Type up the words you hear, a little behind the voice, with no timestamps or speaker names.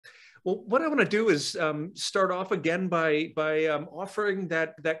Well, what I want to do is start off again by offering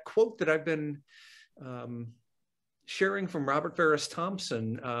that quote that I've been sharing from Robert Farris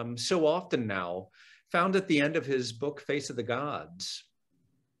Thompson so often now, found at the end of his book, Face of the Gods.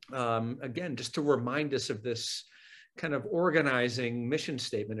 Again, just to remind us of this kind of organizing mission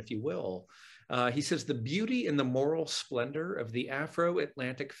statement, if you will. He says, the beauty and the moral splendor of the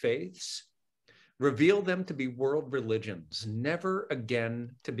Afro-Atlantic faiths reveal them to be world religions, never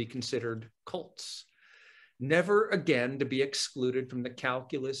again to be considered cults, never again to be excluded from the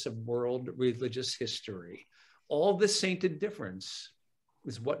calculus of world religious history. All this sainted difference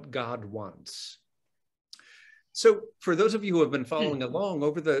is what God wants. So for those of you who have been following along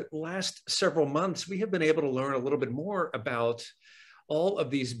over the last several months, we have been able to learn a little bit more about all of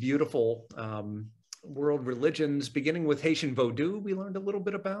these beautiful world religions, beginning with Haitian Vodou, we learned a little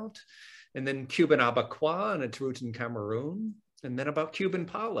bit about, and then Cuban Abacoa and its roots in Cameroon, and then about Cuban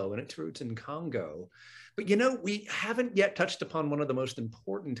Palo and its roots in Congo. But you know, we haven't yet touched upon one of the most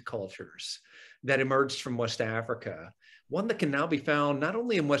important cultures that emerged from West Africa, one that can now be found not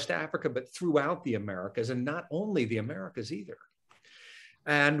only in West Africa, but throughout the Americas, and not only the Americas either.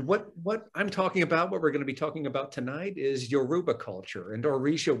 And what I'm talking about, what we're going to be talking about tonight, is Yoruba culture and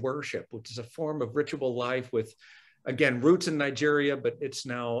Orisha worship, which is a form of ritual life with, again, roots in Nigeria, but it's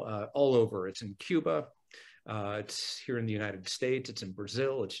now all over. It's in Cuba, it's here in the United States, it's in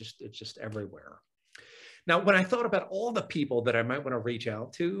Brazil, it's just everywhere. Now, when I thought about all the people that I might want to reach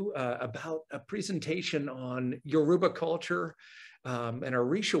out to about a presentation on Yoruba culture and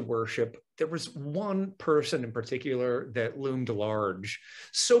Orisha worship, there was one person in particular that loomed large,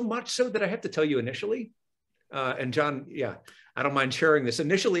 so much so that I have to tell you initially, and John, yeah, I don't mind sharing this.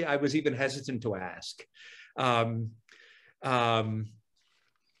 Initially, I was even hesitant to ask.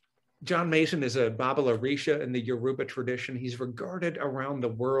 John Mason is a Baba Orisha in the Yoruba tradition. He's regarded around the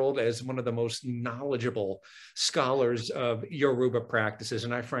world as one of the most knowledgeable scholars of Yoruba practices.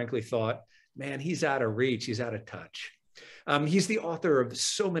 And I frankly thought, man, he's out of reach, he's out of touch. He's the author of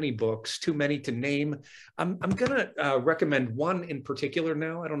so many books, too many to name. I'm gonna recommend one in particular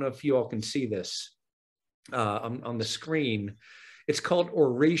now. I don't know if you all can see this on the screen. It's called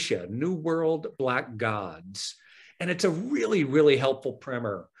Orisha, New World Black Gods. And it's a really, really helpful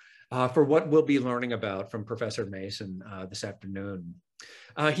primer for what we'll be learning about from Professor Mason this afternoon.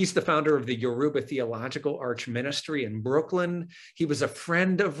 He's the founder of the Yoruba Theological Arch Ministry in Brooklyn. He was a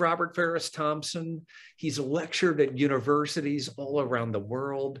friend of Robert Farris Thompson. He's lectured at universities all around the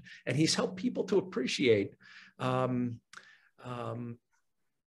world, and he's helped people to appreciate, or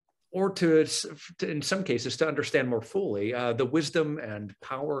to, in some cases, to understand more fully the wisdom and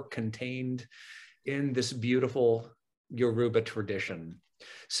power contained in this beautiful Yoruba tradition.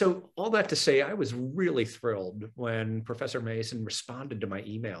 So all that to say, I was really thrilled when Professor Mason responded to my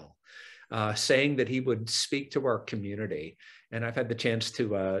email saying that he would speak to our community. And I've had the chance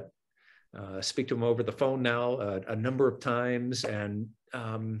to speak to him over the phone now a number of times. And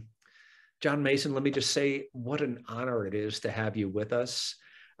John Mason, let me just say what an honor it is to have you with us.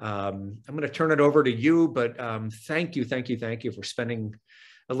 I'm going to turn it over to you, but thank you for spending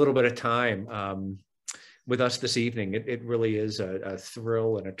a little bit of time with us this evening. It really is a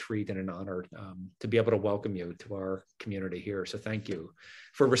thrill and a treat and an honor to be able to welcome you to our community here. So thank you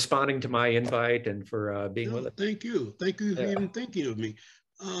for responding to my invite and for being with us. Thank you for even thinking of me.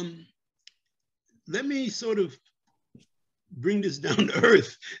 Let me sort of bring this down to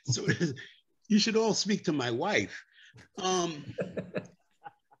earth. So you should all speak to my wife. Well,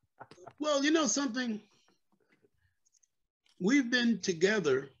 you know something? We've been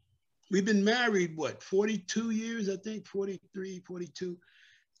together. We've been married, what, 42 years, I think, 43, 42.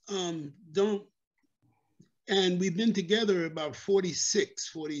 And we've been together about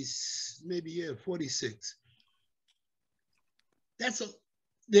 46.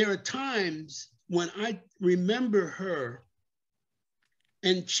 There are times when I remember her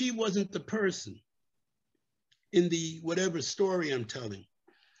and she wasn't the person in the whatever story I'm telling.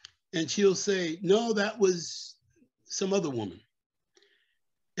 And she'll say, no, that was some other woman.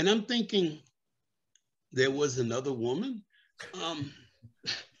 And I'm thinking, there was another woman?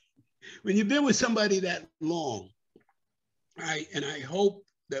 When you've been with somebody that long, and I hope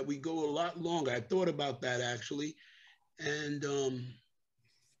that we go a lot longer. I thought about that actually. And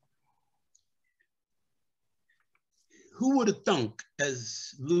who would have thunk,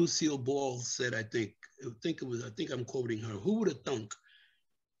 as Lucille Ball said, I think I'm quoting her, who would have thunk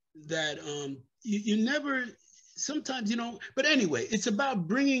that you never, sometimes, you know, but anyway, it's about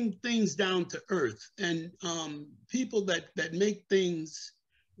bringing things down to earth and people that make things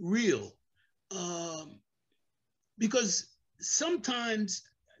real. Because sometimes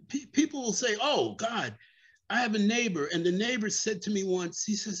people will say, oh God, I have a neighbor, and the neighbor said to me once,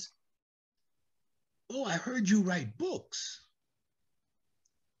 he says, oh, I heard you write books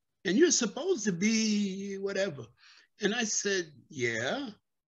and you're supposed to be whatever. And I said, yeah.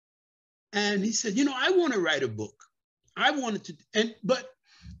 And he said, you know, I want to write a book. I wanted to, but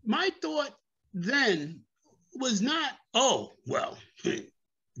my thought then was not, oh, well,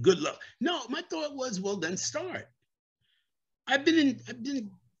 good luck. No, my thought was, well, then start. I've been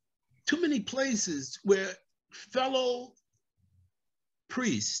in too many places where fellow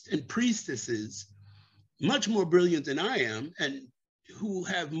priests and priestesses, much more brilliant than I am, and who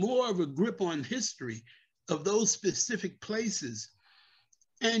have more of a grip on history of those specific places.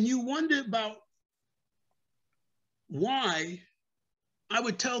 And you wonder about why. I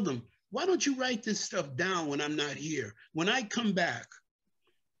would tell them, why don't you write this stuff down when I'm not here? When I come back,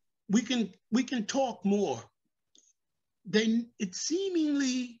 we can talk more. They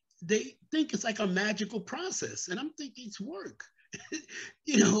think it's like a magical process, and I'm thinking it's work.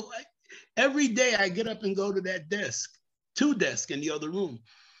 You know, every day I get up and go to that desk, two desks in the other room,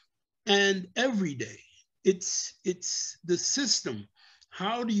 and every day it's the system.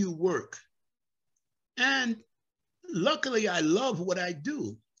 How do you work? And luckily, I love what I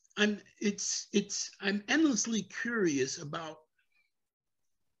do. I'm endlessly curious about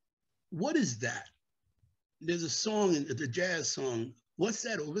what is that. There's a song, the jazz song. What's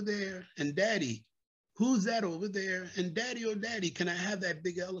that over there? And Daddy, who's that over there? And Daddy, oh Daddy, can I have that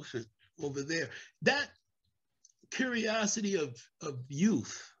big elephant over there? That curiosity of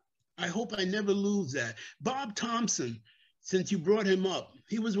youth. I hope I never lose that. Bob Thompson, since you brought him up,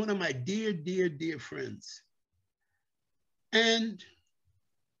 he was one of my dear, dear, dear friends. And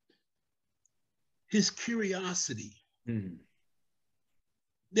his curiosity. Mm.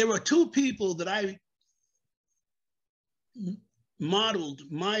 There were two people that I modeled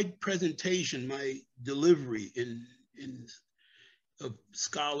my presentation, my delivery in of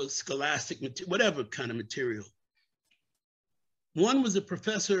scholastic, whatever kind of material. One was a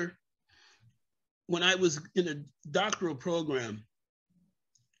professor when I was in a doctoral program,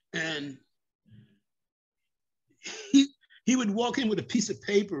 and he would walk in with a piece of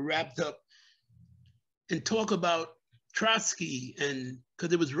paper wrapped up and talk about Trotsky, and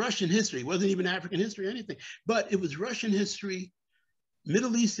because it was Russian history, it wasn't even African history or anything, but it was Russian history,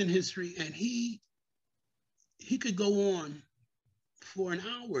 Middle Eastern history, and he could go on for an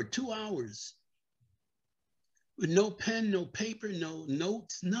hour, 2 hours, with no pen, no paper, no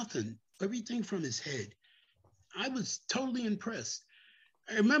notes, nothing, everything from his head. I was totally impressed.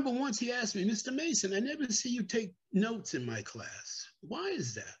 I remember once he asked me, Mr. Mason, I never see you take notes in my class. Why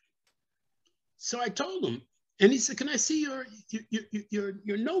is that? So I told him, and he said, can I see your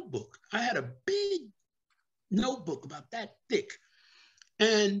notebook? I had a big notebook about that thick,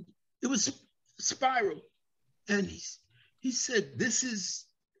 and it was spiral. And he said,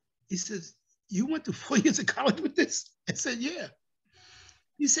 he says, you went to 4 years of college with this? I said, yeah.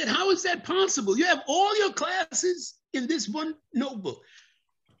 He said, how is that possible? You have all your classes in this one notebook.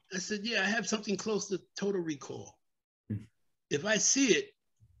 I said, yeah, I have something close to total recall. If I see it,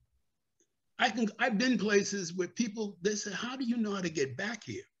 I've been places where people, they say, how do you know how to get back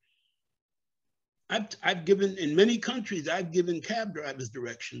here? I've given, in many countries, I've given cab drivers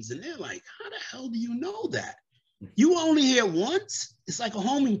directions, and they're like, how the hell do you know that? You only hear once? It's like a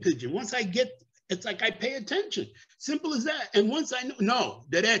homing pigeon. Once I get, it's like I pay attention. Simple as that. And once I know, no,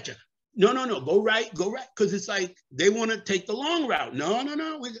 derecha. No, go right. Because it's like they want to take the long route. No,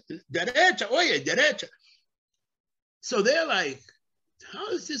 derecha, oye, derecha. So they're like,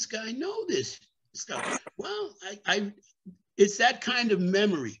 how does this guy know this stuff? Well, it's that kind of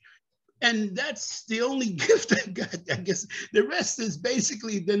memory. And that's the only gift I got, I guess. The rest is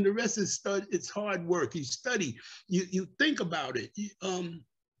basically, then the rest is it's hard work. You study, you think about it.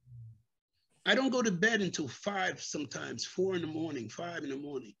 I don't go to bed until 5 sometimes, 4 in the morning, 5 in the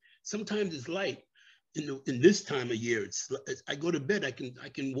morning. Sometimes it's light. In this time of year, I go to bed, I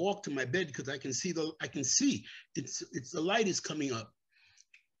can walk to my bed because I can see it's the light is coming up.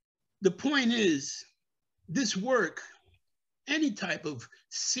 The point is, this work, any type of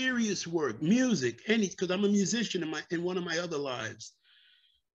serious work, music, because I'm a musician in one of my other lives,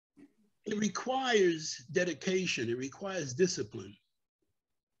 it requires dedication, it requires discipline.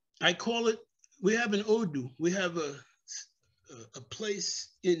 I call it, we have an Odu, we have a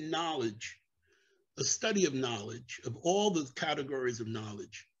place in knowledge, a study of knowledge, of all the categories of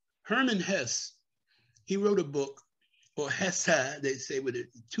knowledge. Hermann Hesse, he wrote a book, or Hesse, they say with it,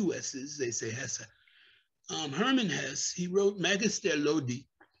 2 S's, they say Hesse. Hermann Hesse, he wrote Magister Lodi.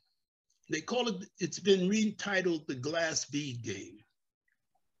 They call it, it's been retitled The Glass Bead Game.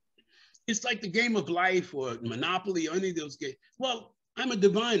 It's like the game of life or Monopoly or any of those games. Well, I'm a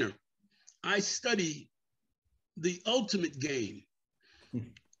diviner. I study the ultimate game.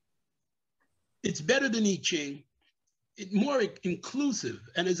 It's better than I Ching. It's more inclusive.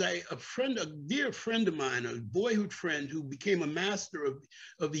 And as a dear friend of mine, a boyhood friend who became a master of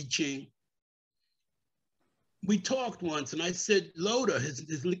I Ching, we talked once and I said, Loda,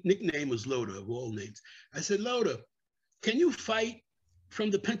 his nickname was Loda of all names. I said, Loda, can you fight from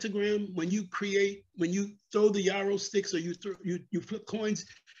the pentagram when you throw the yarrow sticks or you flip coins?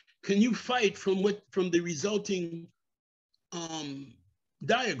 Can you fight from the resulting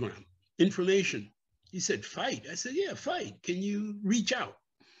diagram, information? He said, fight. I said, yeah, fight. Can you reach out?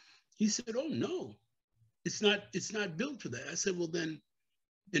 He said, oh no, it's not built for that. I said, well then,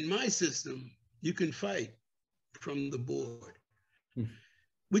 in my system, you can fight from the board,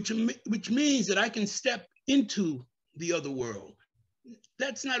 which means that I can step into the other world.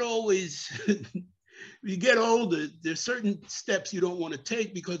 That's not always, you get older, there's certain steps you don't want to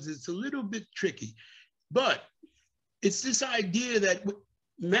take because it's a little bit tricky. But it's this idea that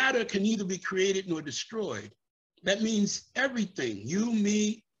matter can neither be created nor destroyed. That means everything, you,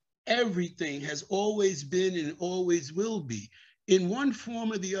 me, everything has always been and always will be in one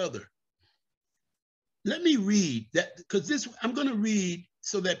form or the other. Let me read that, because I'm going to read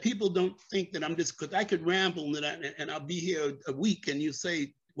so that people don't think that I'm just, because I could ramble and I'll be here a week and you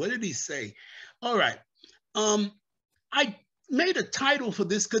say, what did he say? All right. I made a title for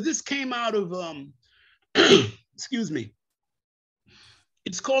this because this came out of, excuse me.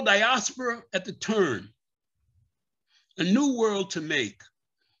 It's called Diaspora at the Turn. A new world to make,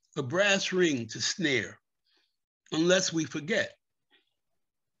 a brass ring to snare, unless we forget.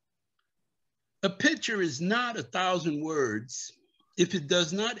 A picture is not 1,000 words if it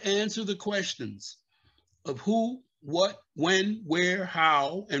does not answer the questions of who, what, when, where,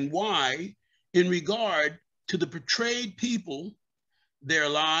 how, and why in regard to the portrayed people, their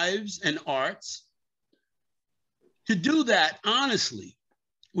lives and arts. To do that honestly,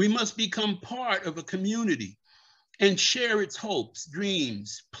 we must become part of a community and share its hopes,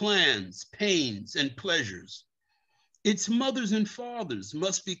 dreams, plans, pains, and pleasures. Its mothers and fathers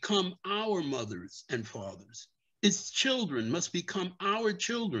must become our mothers and fathers. Its children must become our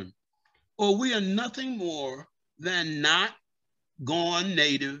children, or we are nothing more than not gone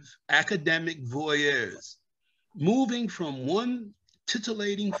native academic voyeurs, moving from one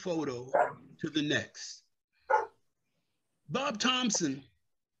titillating photo to the next. Bob Thompson,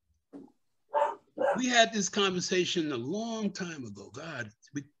 we had this conversation a long time ago. God,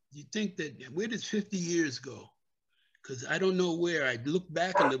 you think that, where did 50 years go? Because I don't know where. I looked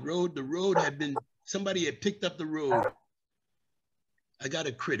back and the road had been, somebody had picked up the road. I got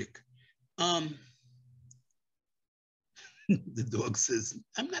a critic. The dog says,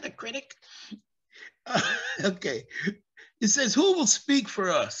 I'm not a critic. Okay. It says, who will speak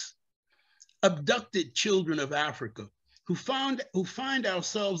for us? Abducted children of Africa who find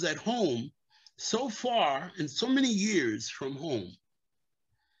ourselves at home so far and so many years from home.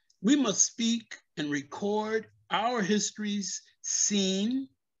 We must speak and record our histories, seen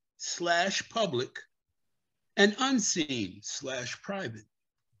 / public and unseen / private,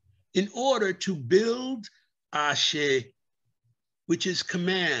 in order to build Ashe, which is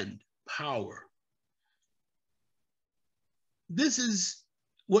command, power. This is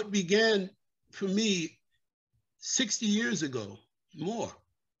what began for me 60 years ago, more.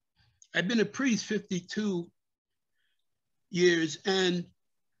 I've been a priest 52 years and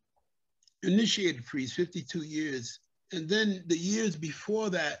initiated priest 52 years. And then the years before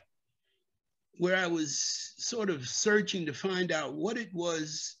that, where I was sort of searching to find out what it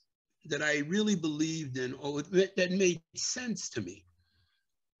was that I really believed in or that made sense to me.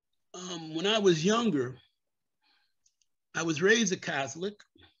 When I was younger, I was raised a Catholic.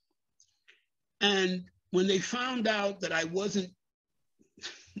 And when they found out that I wasn't,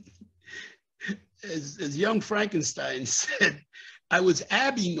 as young Frankenstein said, I was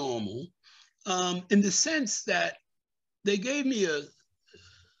abnormal, in the sense that they gave me a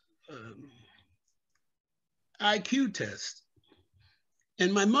IQ test.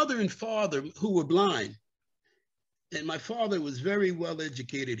 And my mother and father, who were blind, and my father was very well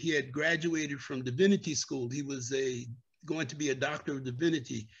educated. He had graduated from divinity school. He was going to be a doctor of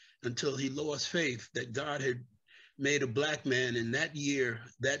divinity until he lost faith that God had made a Black man in that year,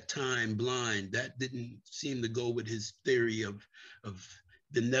 that time, blind. That didn't seem to go with his theory of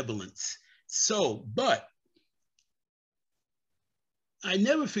benevolence. So, but I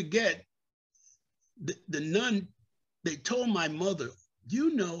never forget the nun, they told my mother, do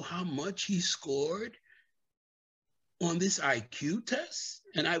you know how much he scored on this IQ test.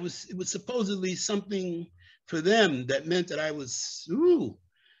 And it was supposedly something for them that meant that I was,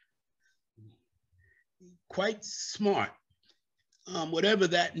 quite smart, whatever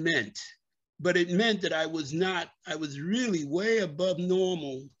that meant. But it meant that I was really way above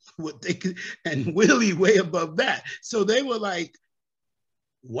normal, what they could, and really way above that. So they were like,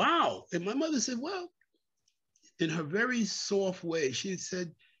 wow. And my mother said, well, in her very soft way, she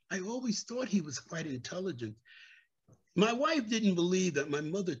said, I always thought he was quite intelligent. My wife didn't believe that my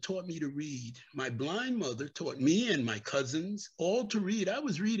mother taught me to read. My blind mother taught me and my cousins all to read. I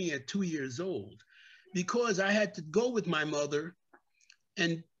was reading at 2 years old because I had to go with my mother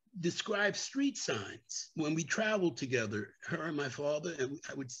and describe street signs when we traveled together, her and my father. And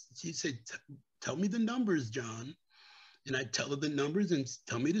she'd say, tell me the numbers, John. And I'd tell her the numbers and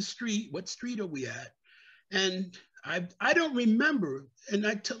tell me the street. What street are we at? And I don't remember. And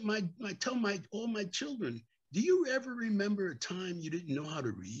I tell all my children, do you ever remember a time you didn't know how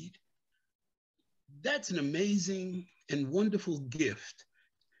to read? That's an amazing and wonderful gift.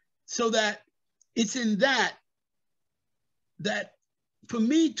 So that it's in that for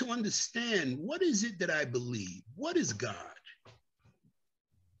me to understand, what is it that I believe? What is God?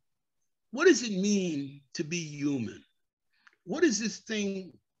 What does it mean to be human? What is this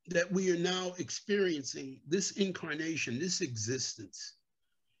thing that we are now experiencing, this incarnation, this existence?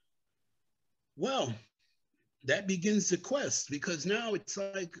 Well, that begins the quest, because now it's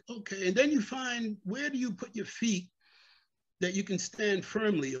like, okay, and then you find, where do you put your feet that you can stand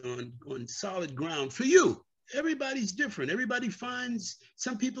firmly on solid ground for you? Everybody's different. Everybody finds,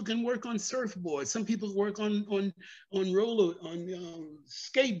 some people can work on surfboards, some people work on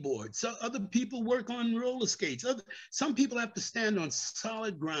skateboards, so other people work on roller skates. Some people have to stand on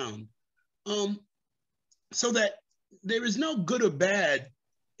solid ground, so that there is no good or bad.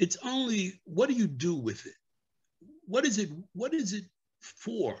 It's only, what do you do with it? What is it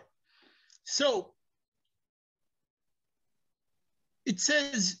for? So it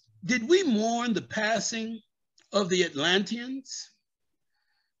says, did we mourn the passing of the Atlanteans?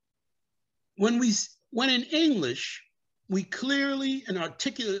 When in English, we clearly and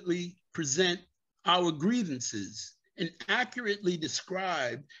articulately present our grievances and accurately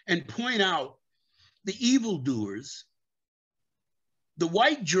describe and point out the evildoers, the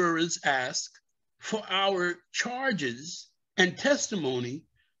white jurors ask for our charges and testimony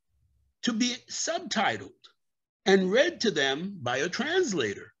to be subtitled and read to them by a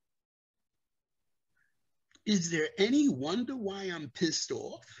translator. Is there any wonder why I'm pissed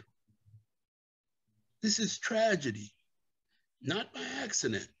off? This is tragedy, not by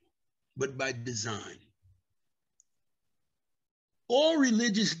accident, but by design. All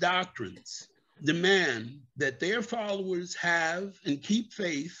religious doctrines demand that their followers have and keep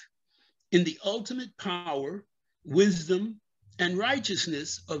faith in the ultimate power, wisdom, and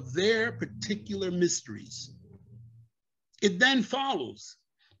righteousness of their particular mysteries. It then follows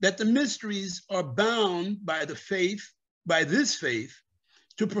that the mysteries are bound by this faith,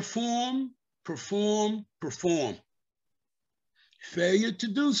 to perform. Failure to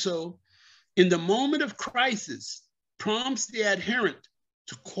do so in the moment of crisis prompts the adherent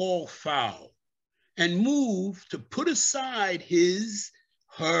to call foul and move to put aside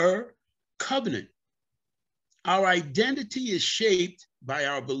her covenant. Our identity is shaped by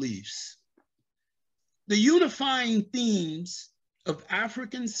our beliefs. The unifying themes of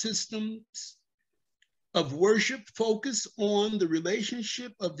African systems of worship focus on the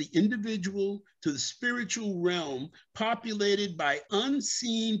relationship of the individual to the spiritual realm populated by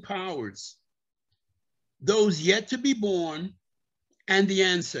unseen powers, those yet to be born, and the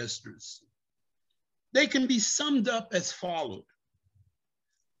ancestors. They can be summed up as followed.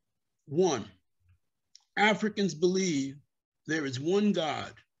 1, Africans believe there is one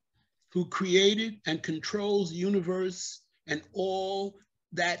God who created and controls the universe and all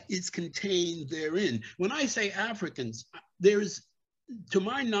that is contained therein. When I say Africans, there is, to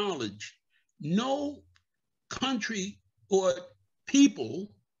my knowledge, no country or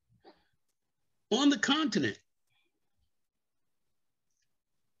people on the continent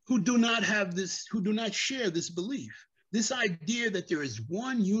who do not have this, who do not share this belief. This idea that there is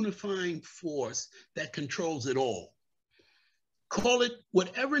one unifying force that controls it all. Call it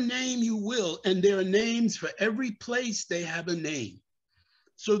whatever name you will, and there are names for every place. They have a name.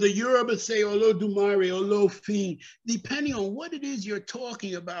 So the Yoruba say Olodumare, Olofin, depending on what it is you're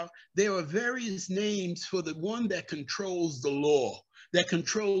talking about, there are various names for the one that controls the law, that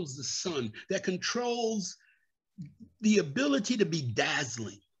controls the sun, that controls the ability to be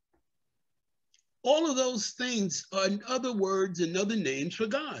dazzling. All of those things are, in other words, and other names for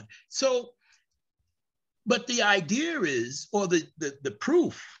God. So But the idea is, or the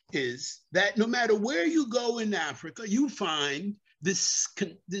proof is, that no matter where you go in Africa, you find this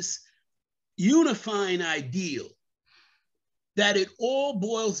unifying ideal, that it all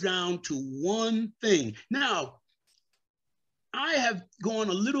boils down to one thing. Now, I have gone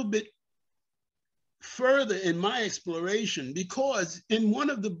a little bit further in my exploration, because in one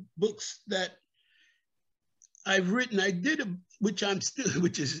of the books that I've written, I did which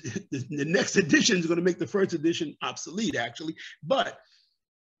is the next edition is going to make the first edition obsolete, actually. But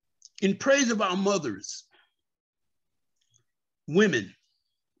in praise of our mothers, women,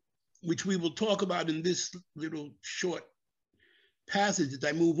 which we will talk about in this little short passage as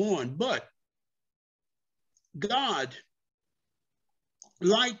I move on. But God,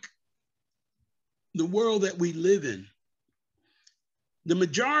 like the world that we live in, the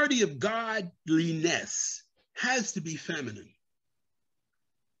majority of godliness has to be feminine.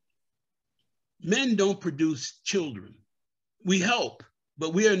 Men don't produce children. We help,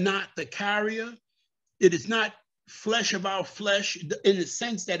 but we are not the carrier. It is not flesh of our flesh, in the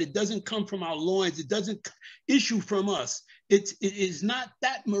sense that it doesn't come from our loins. It doesn't issue from us. It is not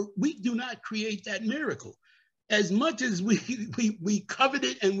that, we do not create that miracle. As much as we covet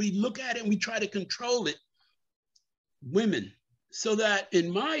it and we look at it and we try to control it, women. So that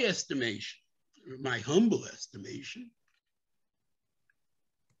in my estimation, my humble estimation,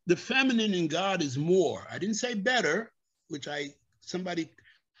 the feminine in God is more. I didn't say better, which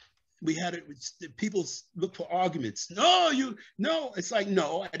we had it, people look for arguments. No, it's like,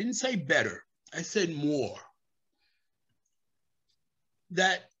 no, I didn't say better. I said more.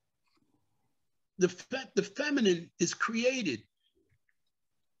 That the feminine is created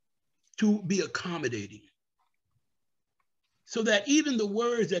to be accommodating. So that even the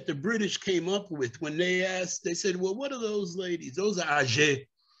words that the British came up with when they said, well, what are those ladies? Those are âgées.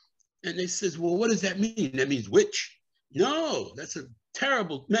 And they says, well, what does that mean? That means witch. No, that's a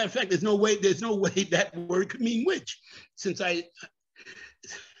terrible, matter of fact, there's no way that word could mean witch. Since I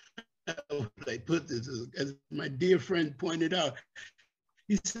put this, as my dear friend pointed out,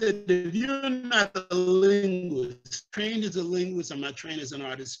 he said, if you're not a linguist, trained as a linguist, I'm not trained as an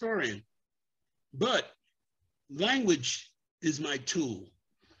art historian, but language is my tool.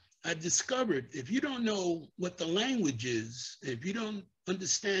 I've discovered if you don't know what the language is, if you don't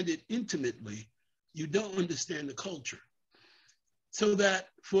understand it intimately, you don't understand the culture. So that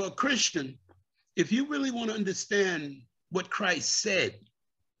for a Christian, if you really want to understand what Christ said,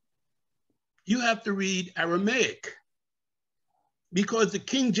 you have to read Aramaic, because the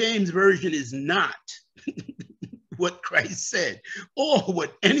King James Version is not what Christ said, or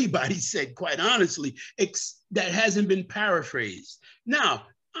what anybody said, quite honestly, that hasn't been paraphrased. Now,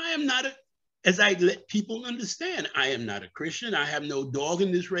 I am not, as I let people understand, I am not a Christian. I have no dog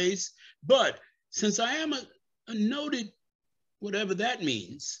in this race. But since I am a noted, whatever that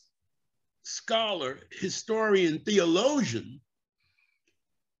means, scholar, historian, theologian,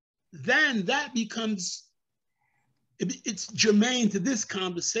 then that becomes, it's germane to this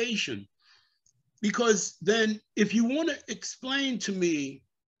conversation. Because then if you want to explain to me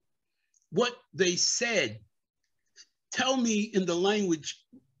what they said, tell me in the language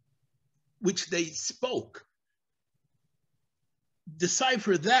which they spoke.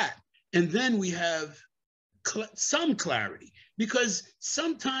 Decipher that, and then we have some clarity. Because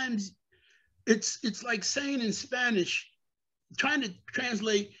sometimes it's like saying in Spanish, trying to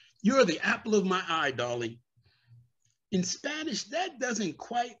translate, you're the apple of my eye, darling. In Spanish, that doesn't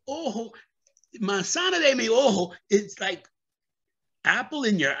quite, ojo, manzana de mi ojo, it's like apple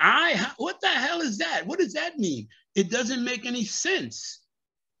in your eye? What the hell is that? What does that mean? It doesn't make any sense.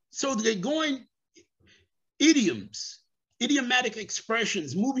 So they're going idioms, idiomatic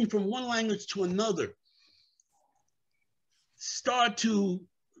expressions, moving from one language to another, start to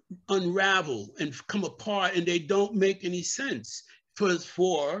unravel and come apart, and they don't make any sense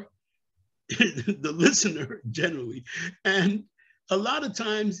for the listener generally. And a lot of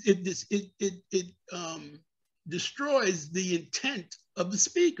times it destroys the intent of the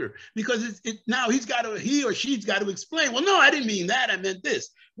speaker, because now he or she's got to explain, well, no, I didn't mean that, I meant this.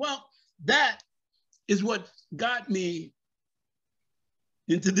 Well, that is what got me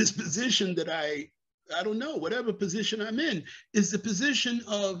into this position that I don't know, whatever position I'm in, is the position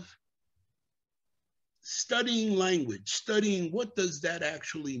of studying language, studying what does that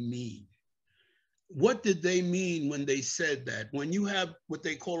actually mean? What did they mean when they said that? When you have what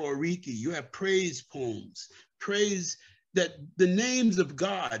they call oriki, you have praise poems, praise that the names of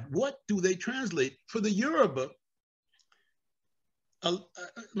God, what do they translate? For the Yoruba,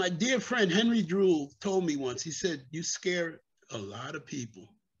 my dear friend Henry Drew told me once, he said, you scare a lot of people.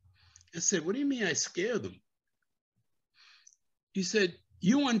 I said, what do you mean I scare them? He said,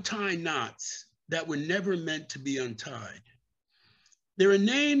 you untie knots that were never meant to be untied. There are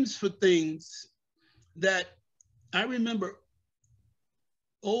names for things that I remember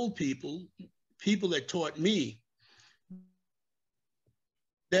old people, people that taught me,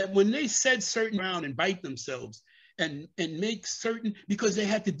 that when they said certain around and bite themselves and make certain, because they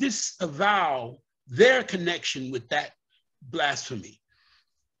had to disavow their connection with that blasphemy.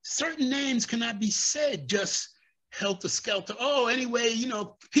 Certain names cannot be said just helter-skelter. Oh, anyway, you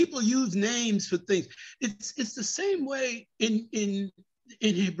know, people use names for things. It's the same way in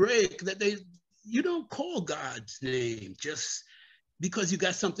Hebraic that you don't call God's name just because you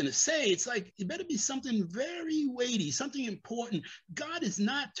got something to say. It's like, it better be something very weighty, something important. God is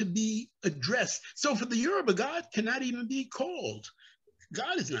not to be addressed. So for the Yoruba, God cannot even be called.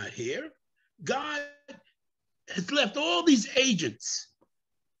 God is not here. God has left all these agents.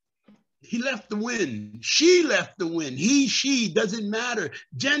 He left the wind. She left the wind. He, she, doesn't matter.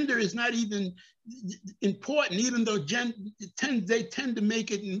 Gender is not even important, even though they tend to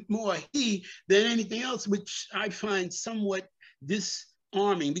make it more he than anything else, which I find somewhat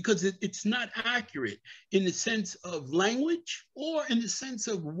disarming, because it's not accurate in the sense of language or in the sense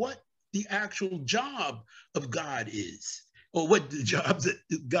of what the actual job of God is, or what the jobs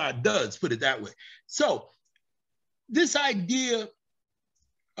that God does, put it that way. So this idea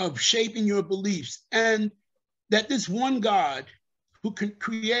of shaping your beliefs, and that this one God who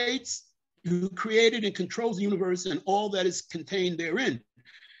created and controls the universe and all that is contained therein,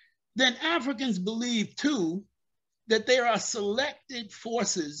 then Africans believe too that there are selected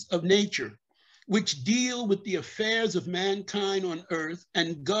forces of nature which deal with the affairs of mankind on earth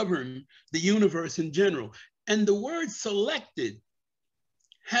and govern the universe in general. And the word selected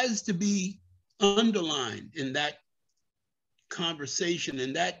has to be underlined in that conversation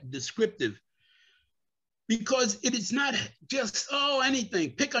and that descriptive, because it is not just, oh,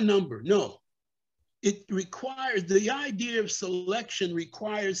 anything, pick a number. No, it requires, the idea of selection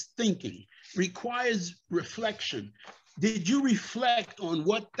requires thinking, requires reflection. Did you reflect on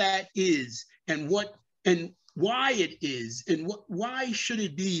what that is and why it is, and why should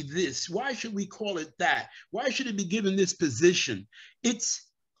it be this? Why should we call it that? Why should it be given this position? It's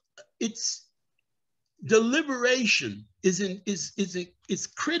deliberation is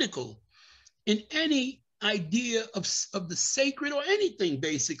critical in any idea of the sacred, or anything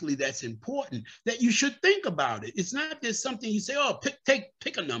basically that's important, that you should think about it. It's not just something you say, oh,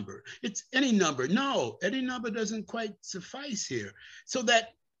 pick a number. It's any number. No, any number doesn't quite suffice here. So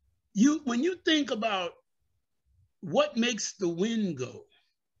that when you think about what makes the wind go,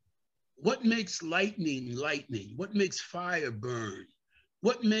 what makes lightning, what makes fire burn,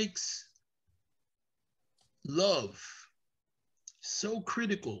 what makes love so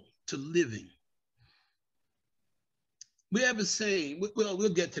critical to living. We have a saying, well, we'll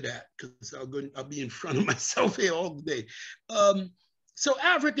get to that because I'll be in front of myself here all day. So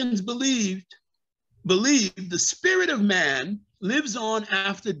Africans believe the spirit of man lives on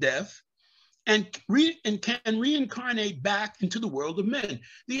after death and can reincarnate back into the world of men.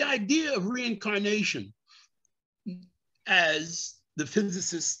 The idea of reincarnation, as the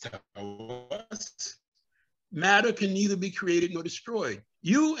physicists tell us, matter can neither be created nor destroyed.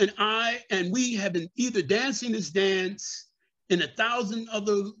 You and I and we have been either dancing this dance in 1,000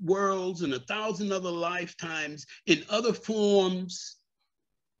 other worlds, in 1,000 other lifetimes, in other forms,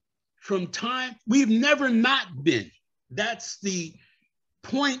 from time. We've never not been. That's the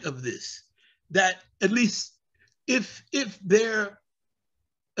point of this, that at least if their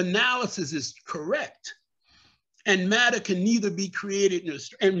analysis is correct, and matter can neither be created nor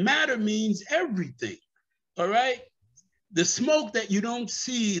destroyed, and matter means everything. All right? The smoke that you don't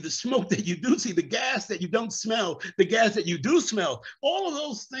see, the smoke that you do see, the gas that you don't smell, the gas that you do smell, all of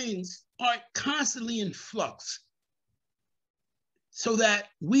those things are constantly in flux, so that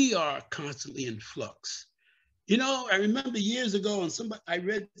we are constantly in flux. You know, I remember years ago, and I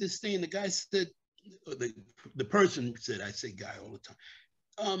read this thing, and the guy said, or the person said, I say guy all the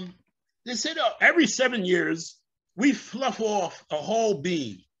time, they said, oh, every 7 years, we fluff off a whole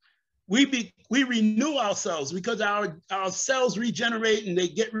bean. We renew ourselves because our cells regenerate and they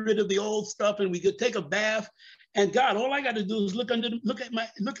get rid of the old stuff, and we could take a bath. And God, all I got to do is look at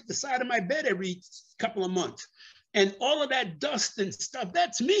the side of my bed every couple of months, and all of that dust and stuff,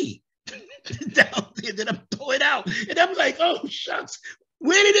 that's me down there that I'm throwing out. And I'm like, oh shucks,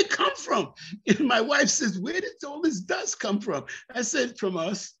 where did it come from? And my wife says, where did all this dust come from? I said, from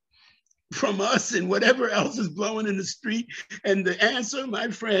us and whatever else is blowing in the street. And the answer, my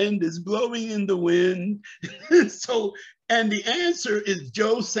friend, is blowing in the wind. So And the answer is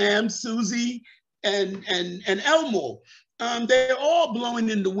Joe, Sam, Susie, and Elmo. They're all blowing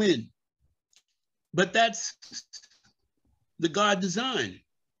in the wind. But that's the God design.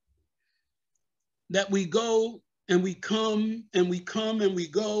 That we go and we come and we come and we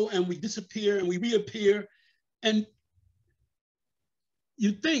go and we disappear and we reappear. And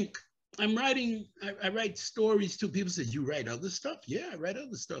you think, I'm writing, I write stories too. People say, you write other stuff? Yeah, I write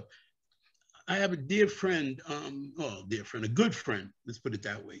other stuff. I have a dear friend, a good friend, let's put it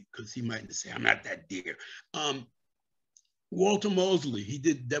that way, because he might say, I'm not that dear. Walter Mosley, he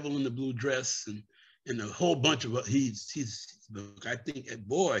did Devil in the Blue Dress and a whole bunch of, look, I think,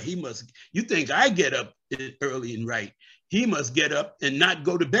 boy, he must, you think I get up early and write. He must get up and not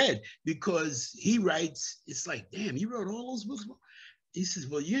go to bed because he writes, it's like, damn, you wrote all those books? He says,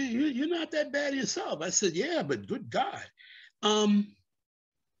 well, you're not that bad yourself. I said, yeah, but good God.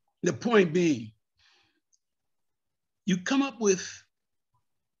 The point being, you come up with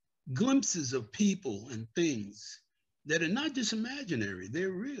glimpses of people and things that are not just imaginary,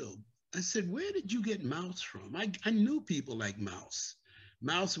 they're real. I said, where did you get Mouse from? I knew people like Mouse.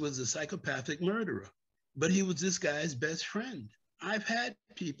 Mouse was a psychopathic murderer, but he was this guy's best friend. I've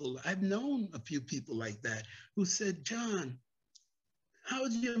known a few people like that who said, John,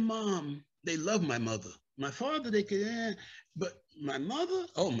 how's your mom? They love my mother. My father, they could, but my mother,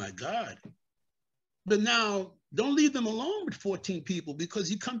 oh my God. But now, don't leave them alone with 14 people because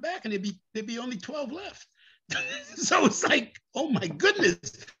you come back and there'd be only 12 left. So it's like, oh my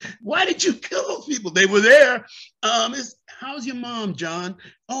goodness, why did you kill those people? They were there. How's your mom, John?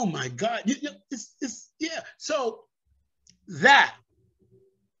 Oh my God. Yeah. So that,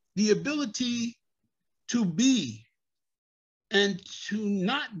 the ability to be and to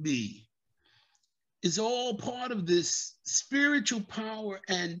not be is all part of this spiritual power,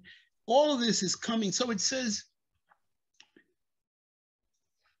 and all of this is coming. So it says,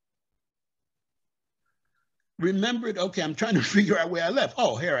 remembered, okay, I'm trying to figure out where I left.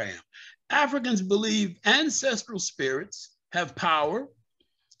 Oh, here I am. Africans believe ancestral spirits have power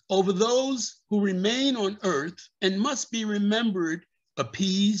over those who remain on earth and must be remembered,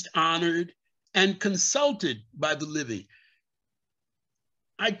 appeased, honored, and consulted by the living.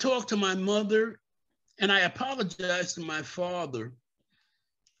 I talked to my mother and I apologized to my father.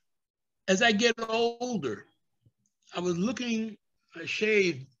 As I get older, I was looking, I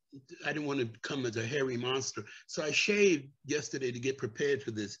shaved. I didn't want to come as a hairy monster. So I shaved yesterday to get prepared for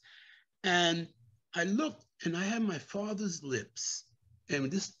this. And I looked and I had my father's lips.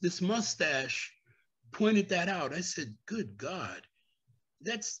 And this mustache pointed that out. I said, good God,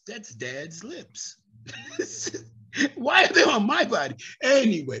 that's Dad's lips. Why are they on my body?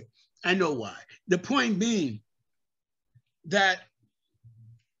 Anyway, I know why. The point being that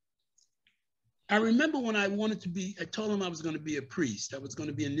I remember when I told him I was going to be a priest. I was going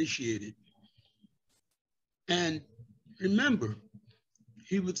to be initiated. And remember,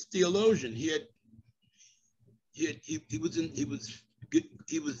 he was theologian. He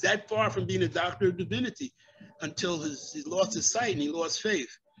was that far from being a doctor of divinity until he lost his sight and he lost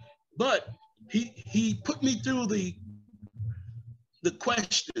faith. But he put me through the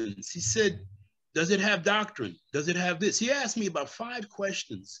questions. He said, does it have doctrine? Does it have this? He asked me about 5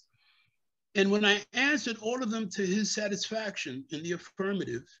 questions. And when I answered all of them to his satisfaction in the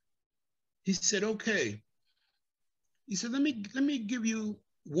affirmative, he said, okay. He said, let me give you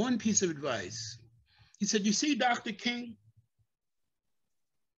one piece of advice. He said, you see Dr. King?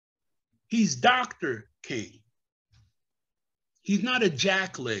 He's Dr. King. He's not a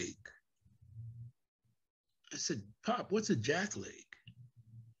jackleg. I said, Pop, what's a jackleg?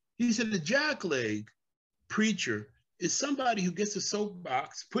 He said, the jackleg preacher is somebody who gets a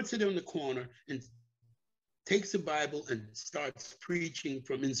soapbox, puts it in the corner, and takes the Bible and starts preaching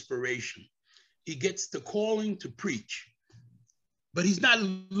from inspiration. He gets the calling to preach, but he's not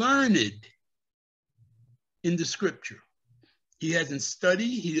learned in the scripture. He hasn't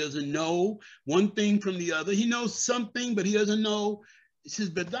studied. He doesn't know one thing from the other. He knows something, but he doesn't know. He says,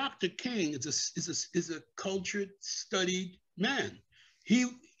 but Dr. King is a cultured, studied man.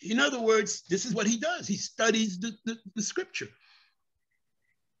 In other words, this is what he does. He studies the scripture.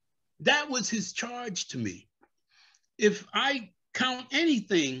 That was his charge to me. If I count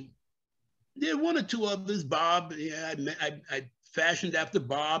anything, there are 1 or 2 others. Bob, yeah, I fashioned after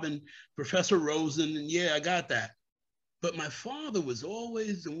Bob and Professor Rosen, and yeah, I got that. But my father was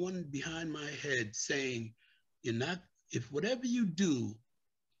always the one behind my head saying, if whatever you do,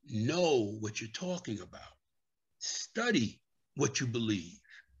 know what you're talking about. Study what you believe.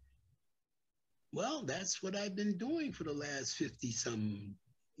 Well, that's what I've been doing for the last 50 some,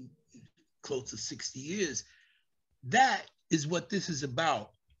 close to 60 years. that is what this is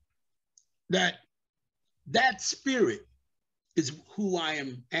about. That spirit is who I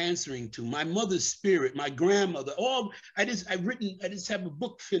am answering to. My mother's spirit, my grandmother, all I just have a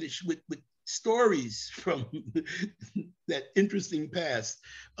book finished with stories from that interesting past.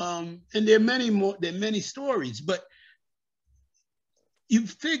 And there are many more, there are many stories, but you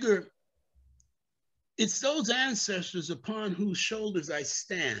figure it's those ancestors upon whose shoulders I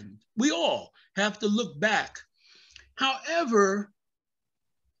stand. We all have to look back. However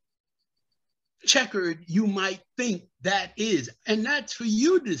checkered you might think that is, and that's for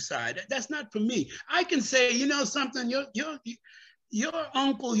you to decide. That's not for me. I can say, you know something, your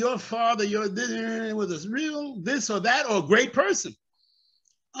uncle, your father, your was a real this or that or a great person.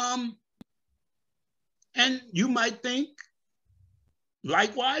 And you might think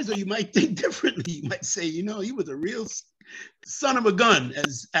likewise, or you might think differently. You might say, you know, he was a real son of a gun,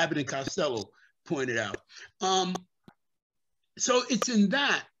 as Abbott and Costello pointed out. So it's in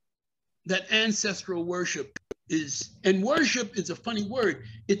that ancestral worship is, and worship is a funny word.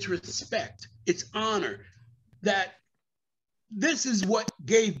 It's respect, it's honor, that this is what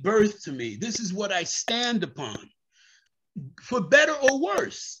gave birth to me. This is what I stand upon, for better or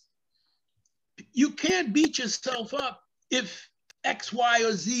worse. You can't beat yourself up if X, Y,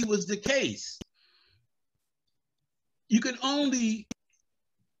 or Z was the case. You can only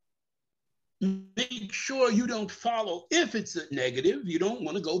make sure you don't follow. If it's a negative, you don't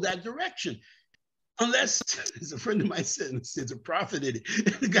want to go that direction. Unless, as a friend of mine said, there's a prophet in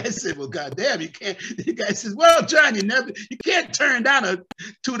it. The guy said, well, goddamn, you can't. The guy says, well, John, you can't turn down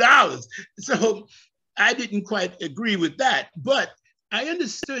 $2. So I didn't quite agree with that, but I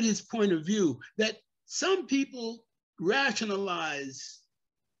understood his point of view that some people rationalize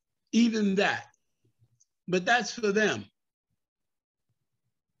even that, but that's for them.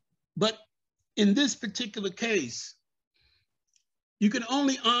 But in this particular case, you can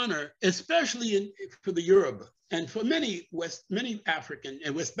only honor, especially for the Yoruba and for many African,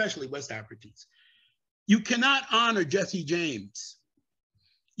 and especially West Africans, you cannot honor Jesse James.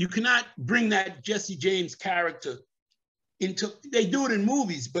 You cannot bring that Jesse James character into, they do it in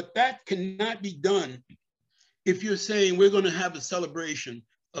movies, but that cannot be done if you're saying we're going to have a celebration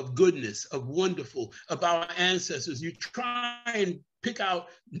of goodness, of wonderful, of our ancestors. You try and pick out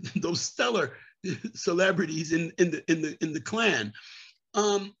those stellar celebrities in the clan,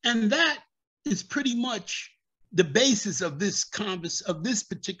 and that is pretty much the basis of this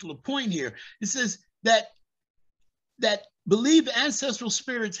particular point here. It says that believe ancestral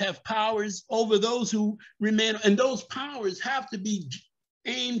spirits have powers over those who remain, and those powers have to be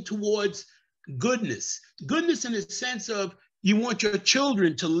aimed towards goodness. Goodness in the sense of you want your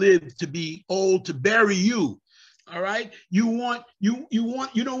children to live to be old, to bury you. All right. You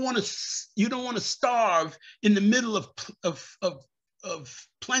don't want to starve in the middle of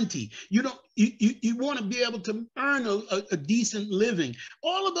plenty. You want to be able to earn a decent living.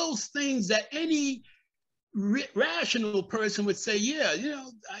 All of those things that any rational person would say, yeah, you know,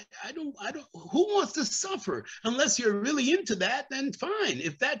 I don't, who wants to suffer? Unless you're really into that, then fine.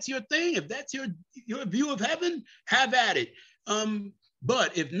 If that's your thing, if that's your view of heaven, have at it.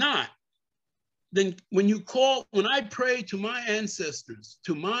 But if not, then when I pray to my ancestors,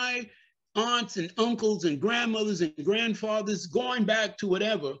 to my aunts and uncles and grandmothers and grandfathers, going back to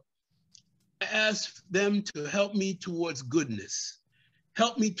whatever, I ask them to help me towards goodness.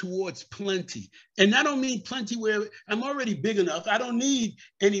 Help me towards plenty. And I don't mean plenty where I'm already big enough. I don't need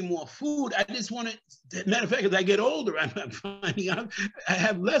any more food. I just want to, matter of fact, as I get older, I'm finding out I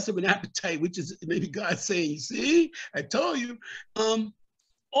have less of an appetite, which is maybe God saying, see, I told you.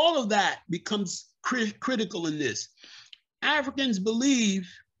 All of that becomes critical in this. Africans believe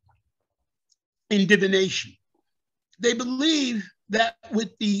in divination. They believe that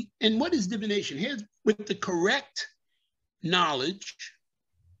and what is divination? Here's with the correct knowledge,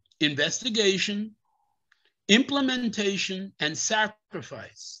 investigation, implementation, and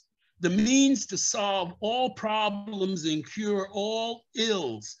sacrifice, the means to solve all problems and cure all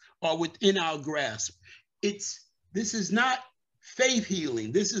ills are within our grasp. This is not faith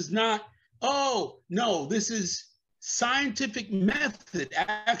healing. This is not, oh, no, this is scientific method.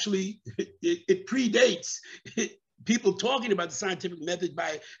 Actually, it predates people talking about the scientific method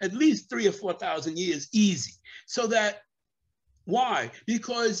by at least 3,000 or 4,000 years, easy. So that, why?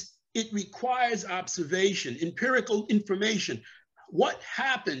 Because it requires observation, empirical information. What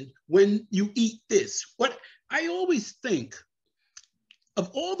happened when you eat this? What I always think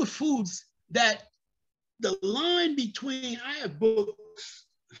of all the foods that the line between, I have books,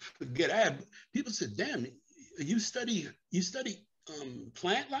 people said, damn, you study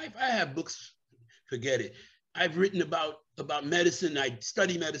plant life? I have books, forget it. I've written about medicine. I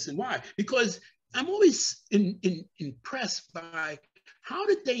study medicine. Why? Because I'm always impressed by how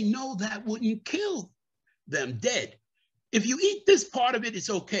did they know that wouldn't kill them dead? If you eat this part of it, it's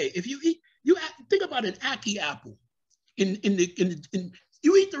okay. If you think about an ackee apple. You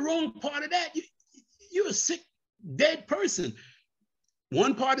eat the wrong part of that, you're a sick, dead person.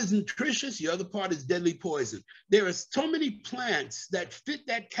 One part is nutritious, the other part is deadly poison. There are so many plants that fit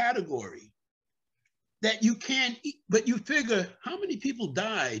that category that you can't eat, but you figure how many people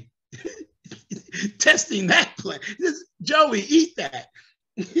died testing that plant. Joey, eat that.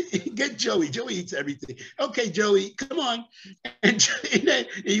 Get Joey. Joey eats everything. Okay, Joey, come on. And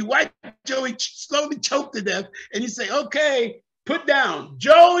you wipe Joey, slowly choke to death, and you say, okay, put down.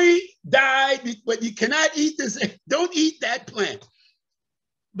 Joey died, but you cannot eat this. Don't eat that plant.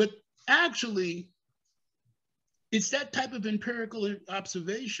 But actually, it's that type of empirical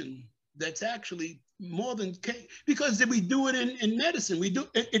observation that's actually more than, because we do it in medicine. We do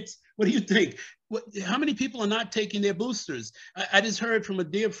it's, what do you think? How many people are not taking their boosters? I just heard from a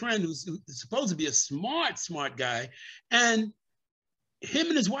dear friend who's supposed to be a smart guy, and him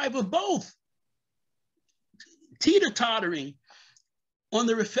and his wife are both teeter-tottering on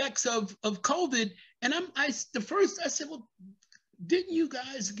the effects of COVID. And I said, well, didn't you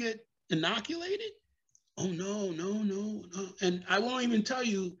guys get inoculated? Oh, no. And I won't even tell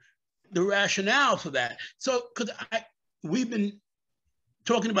you the rationale for that. So, because we've been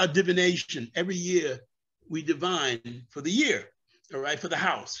talking about divination. Every year we divine for the year, all right, for the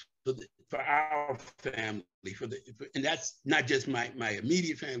house, for our family, and that's not just my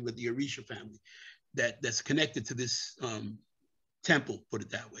immediate family, but the Orisha family that's connected to this temple, put it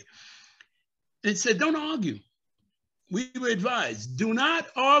that way. And it said, don't argue. We were advised, do not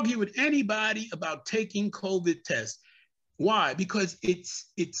argue with anybody about taking COVID tests. Why? Because it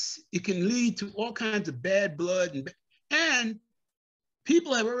can lead to all kinds of bad blood, and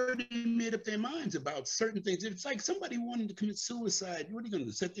people have already made up their minds about certain things. It's like somebody wanted to commit suicide. What are you going to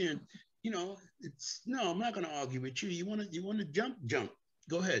do? Sit there and, no, I'm not going to argue with you. You want to jump.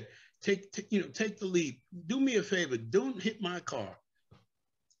 Go ahead. Take the leap. Do me a favor. Don't hit my car.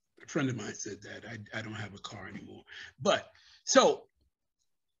 A friend of mine said that. I don't have a car anymore. But so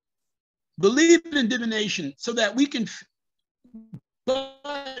believe in divination so that we can,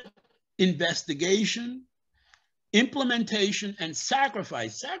 but investigation, implementation, and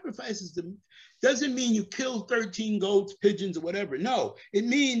sacrifice. Sacrifice doesn't mean you kill 13 goats, pigeons, or whatever. No, it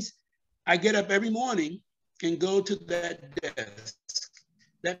means I get up every morning and go to that desk.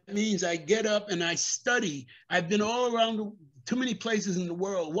 That means I get up and I study. I've been all around too many places in the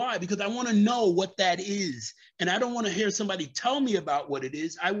world. Why? Because I want to know what that is. And I don't want to hear somebody tell me about what it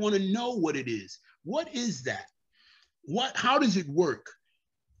is. I want to know what it is. What is that? How does it work?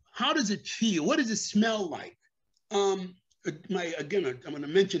 How does it feel? What does it smell like? Again, I'm going to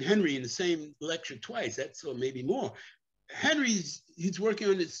mention Henry in the same lecture twice. That's, or maybe more. He's working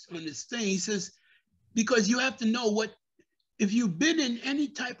on this thing. He says, because you have to know what, if you've been in any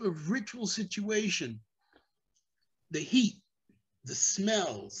type of ritual situation, the heat, the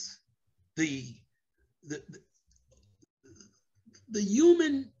smells, the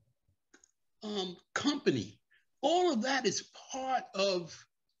human company, all of that is part of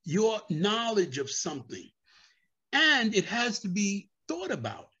your knowledge of something. And it has to be thought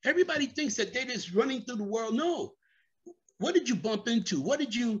about. Everybody thinks that they're just running through the world. No. What did you bump into? What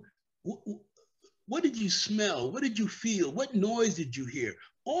did you smell? What did you feel? What noise did you hear?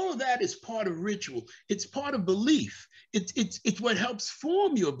 All of that is part of ritual. It's part of belief. It's what helps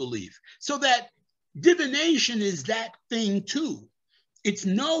form your belief. So that divination is that thing too. It's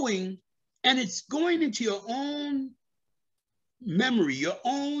knowing, and it's going into your own memory, your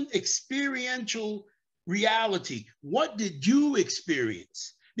own experiential reality. What did you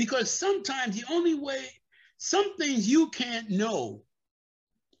experience? Because sometimes the only way, some things you can't know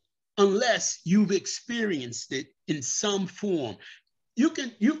unless you've experienced it in some form. You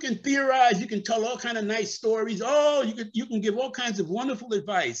can theorize, you can tell all kinds of nice stories. Oh, you can give all kinds of wonderful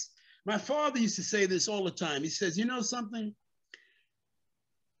advice. My father used to say this all the time. He says, you know something?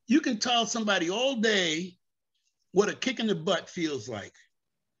 You can tell somebody all day what a kick in the butt feels like.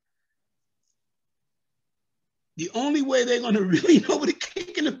 The only way they're going to really know what a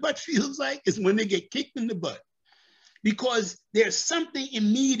kick in the butt feels like is when they get kicked in the butt. Because there's something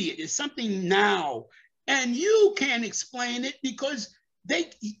immediate, there's something now, and you can't explain it because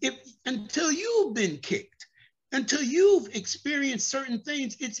until you've been kicked, until you've experienced certain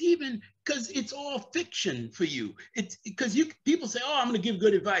things, it's even because it's all fiction for you. It's because people say, oh, I'm going to give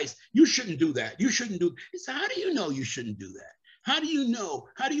good advice. You shouldn't do that. You shouldn't do. It's how do you know you shouldn't do that? How do you know?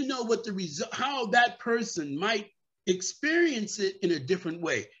 How do you know what the result, how that person might experience it in a different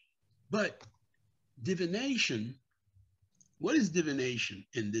way? But divination, what is divination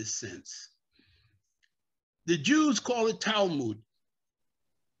in this sense? The Jews call it Talmud.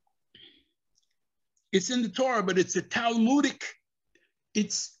 It's in the Torah, but it's a Talmudic.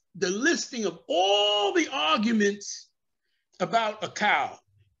 It's the listing of all the arguments about a cow,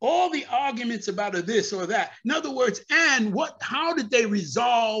 all the arguments about a this or that. In other words, and how did they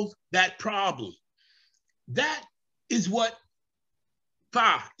resolve that problem? That is what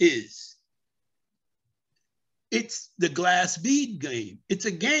Fa is. It's the glass bead game. It's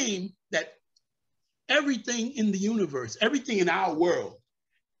a game that everything in the universe, everything in our world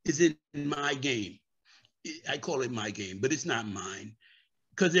is in my game. I call it my game, but it's not mine,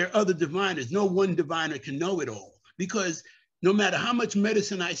 because there are other diviners. No one diviner can know it all, because no matter how much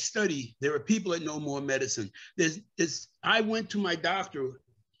medicine I study, there are people that know more medicine. I went to my doctor.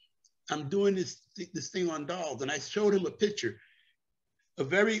 I'm doing this thing on dolls, and I showed him a picture, a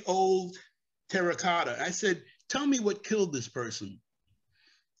very old terracotta. I said, tell me what killed this person.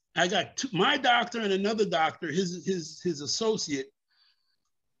 I got my doctor and another doctor, his associate,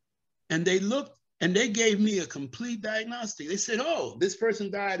 and they looked and they gave me a complete diagnostic. They said, oh, this person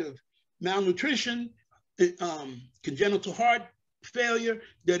died of malnutrition, congenital heart failure,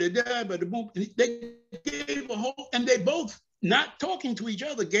 boom. They gave a whole, and they both, not talking to each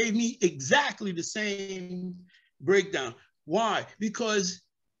other, gave me exactly the same breakdown. Why? Because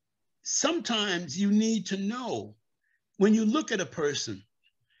sometimes you need to know, when you look at a person,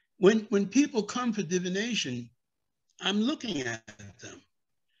 when people come for divination, I'm looking at them.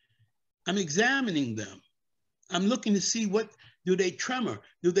 I'm examining them. I'm looking to see do they tremor?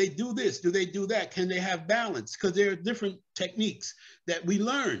 Do they do this? Do they do that? Can they have balance? Because there are different techniques that we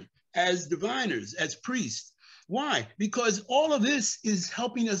learn as diviners, as priests. Why? Because all of this is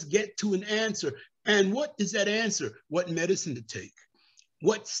helping us get to an answer. And what is that answer? What medicine to take?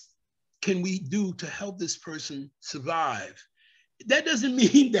 What can we do to help this person survive? That doesn't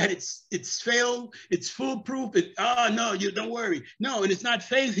mean that it's failed, it's foolproof. No, you don't worry. No, and it's not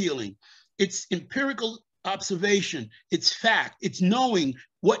faith healing. It's empirical observation. It's fact. It's knowing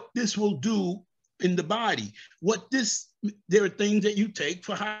what this will do in the body. There are things that you take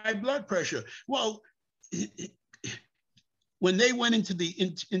for high blood pressure. Well, when they went into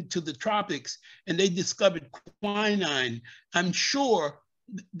the tropics and they discovered quinine, I'm sure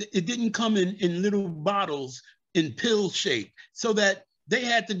it didn't come in little bottles in pill shape, so that they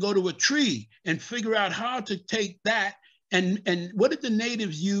had to go to a tree and figure out how to take that. And what did the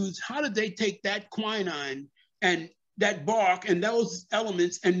natives use? How did they take that quinine and that bark and those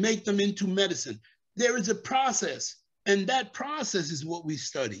elements and make them into medicine? There is a process, and that process is what we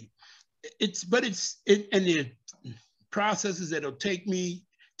study. And the processes that'll take me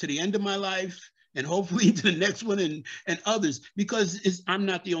to the end of my life, and hopefully to the next one, and others, because I'm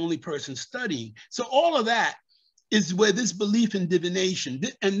not the only person studying. So all of that is where this belief in divination,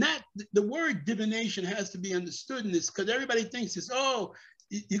 and that the word divination has to be understood in this, because everybody thinks it's, oh,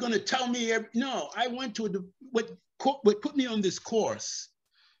 you're going to tell me. No, I went to what put me on this course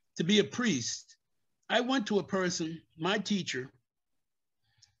to be a priest. I went to a person, my teacher.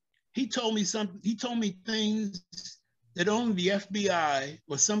 He told me things that only the FBI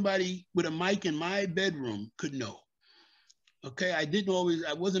or somebody with a mic in my bedroom could know. Okay, I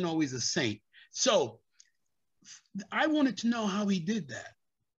wasn't always a saint. So I wanted to know how he did that.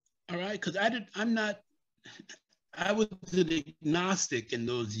 All right, because I was an agnostic in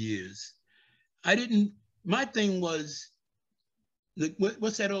those years. My thing was,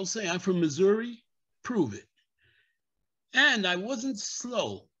 what's that old saying? I'm from Missouri, prove it. And I wasn't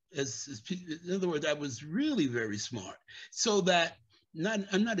slow. In other words, I was really very smart. So that,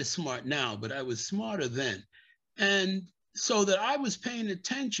 I'm not as smart now, but I was smarter then. And so that I was paying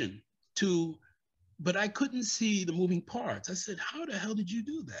attention to, but I couldn't see the moving parts. I said, how the hell did you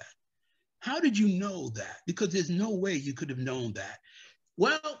do that? How did you know that? Because there's no way you could have known that.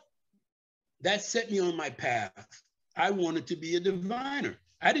 Well, that set me on my path. I wanted to be a diviner.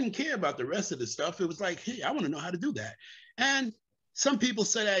 I didn't care about the rest of the stuff. It was like, hey, I want to know how to do that. And some people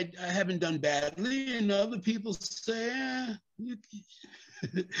said I haven't done badly, and other people say,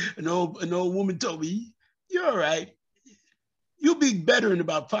 an old woman told me, you're all right. You'll be better in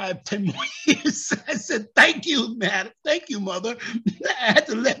about 5-10 more years. I said, thank you, madam. Thank you, mother. I had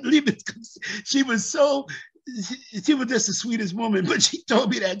to leave it. She was just the sweetest woman, but she told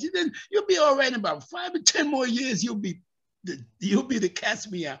me that. She said, you'll be all right in about 5 or 10 more years. You'll be the catch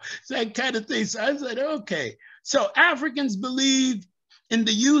me out. So that kind of thing. So I said, okay. So Africans believe in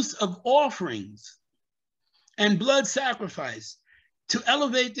the use of offerings. and blood sacrifice to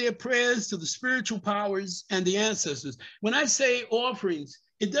elevate their prayers to the spiritual powers and the ancestors. When I say offerings,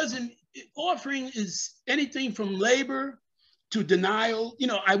 it doesn't, offering is anything from labor to denial. You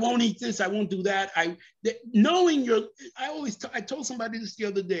know, I won't eat this, I won't do that. Knowing your, I told somebody this the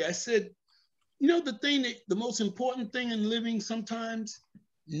other day. I said, you know, the most important thing in living sometimes,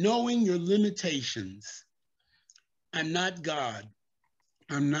 knowing your limitations. I'm not God.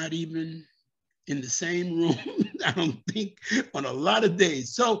 I'm not even in the same room, I don't think, on a lot of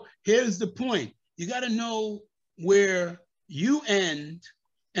days. So here's the point. You got to know where you end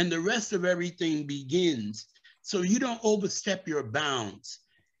and the rest of everything begins, so you don't overstep your bounds.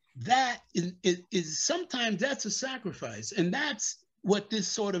 That is sometimes that's a sacrifice, and that's what this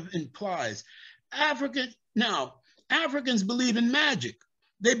sort of implies. Africans believe in magic.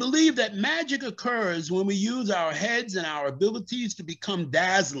 They believe that magic occurs when we use our heads and our abilities to become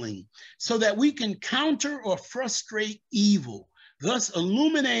dazzling so that we can counter or frustrate evil, thus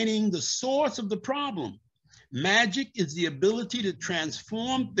illuminating the source of the problem. Magic is the ability to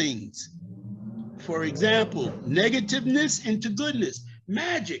transform things. For example, negativeness into goodness.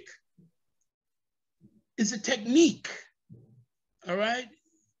 Magic is a technique, all right?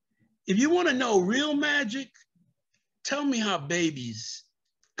 If you want to know real magic, tell me how babies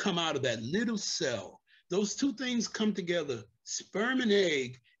come out of that little cell. Those two things come together, sperm and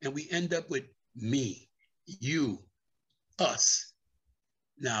egg, and we end up with me, you, us.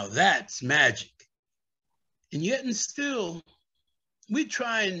 Now that's magic. And yet and still, we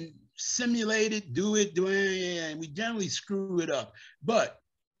try and simulate it, do it, and we generally screw it up. But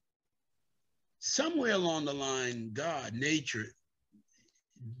somewhere along the line, God, nature,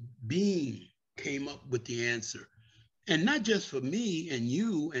 being came up with the answer. And not just for me and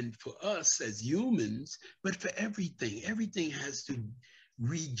you and for us as humans, but for everything. Everything has to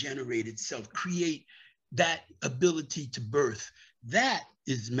regenerate itself, create that ability to birth. That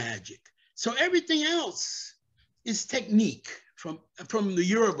is magic. So everything else is technique from the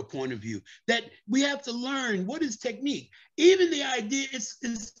Yoruba point of view, that we have to learn what is technique. Even the idea,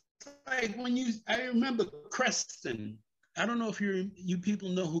 it's like when I remember Creston. I don't know if you people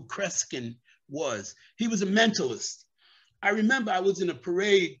know who Creston was. He was a mentalist. I remember I was in a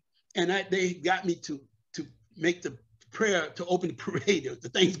parade and they got me to make the prayer to open the parade,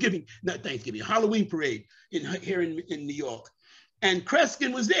 the Halloween parade here in New York. And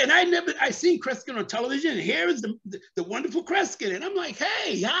Kreskin was there, and I seen Kreskin on television, and here is the wonderful Kreskin. And I'm like,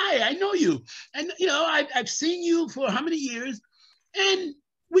 hey, hi, I know you. And you know, I've seen you for how many years? And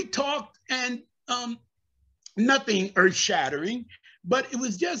we talked, and nothing earth-shattering, but it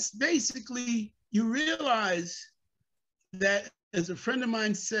was just basically, you realize that, as a friend of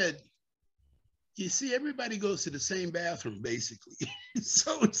mine said, you see, everybody goes to the same bathroom, basically.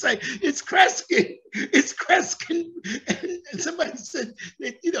 So it's like, it's Kreskin. And somebody said,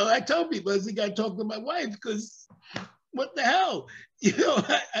 you know, I told people, I think I talked to my wife, because what the hell? You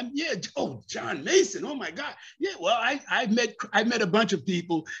know, John Mason, oh my God. Yeah, well, I met a bunch of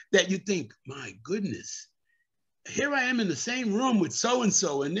people that you think, my goodness, here I am in the same room with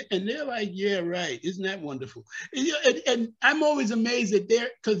so-and-so, and they're like, yeah, right, isn't that wonderful? And I'm always amazed at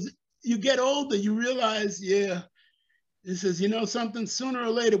because you get older, you realize, yeah, it says, you know something, sooner or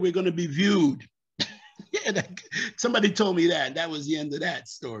later, we're going to be viewed. Yeah, somebody told me that was the end of that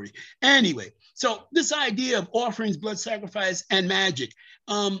story. Anyway, so this idea of offerings, blood sacrifice, and magic,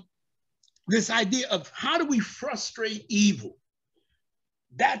 this idea of how do we frustrate evil?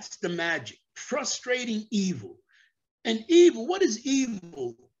 That's the magic, frustrating evil. And evil, what is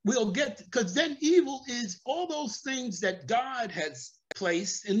evil? We'll get, because then evil is all those things that God has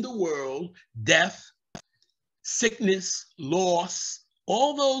placed in the world: death, sickness, loss,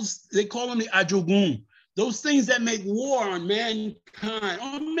 all those, they call them the ajogun, those things that make war on mankind,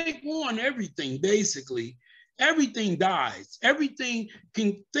 or make war on everything, basically. Everything dies,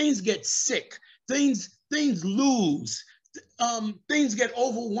 things get sick, things lose, things get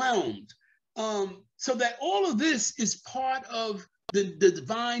overwhelmed. So that all of this is part of the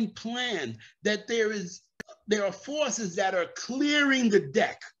divine plan, that there are forces that are clearing the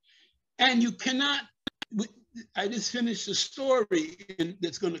deck. And you cannot, I just finished a story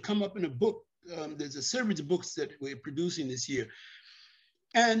that's going to come up in a book. There's a series of books that we're producing this year.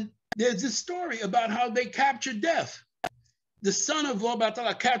 And there's this story about how they capture death. The son of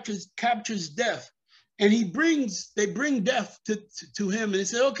Obatala captures death. And they bring death to him, and they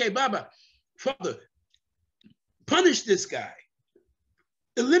say, okay, Baba, Father, punish this guy.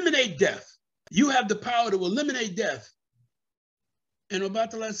 Eliminate death. You have the power to eliminate death. And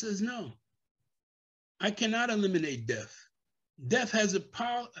Obatala says, no, I cannot eliminate death. death has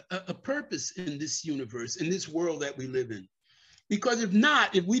a purpose in this universe, in this world that we live in. Because if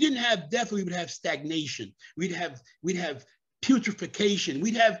not, if we didn't have death, we would have stagnation. We'd have putrefaction.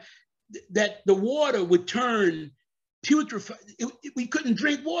 We'd have that the water would turn putrefied. We couldn't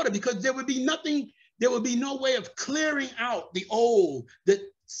drink water because there would be nothing. There would be no way of clearing out the old. That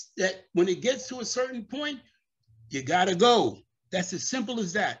when it gets to a certain point, you gotta go. That's as simple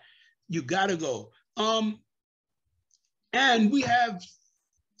as that. You gotta go. And we have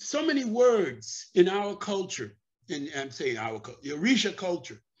so many words in our culture, and I'm saying our culture, the Orisha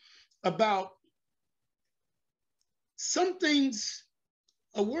culture, about some things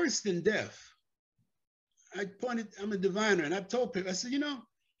are worse than death. I'm a diviner, and I've told people, I said, you know,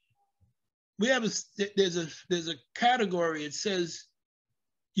 we have there's a category, it says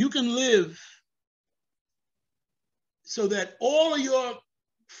you can live so that all of your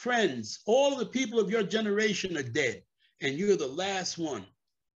friends, all of the people of your generation are dead, and you're the last one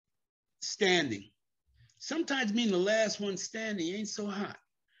standing. Sometimes being the last one standing ain't so hot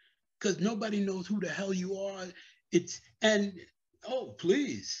because nobody knows who the hell you are. Oh,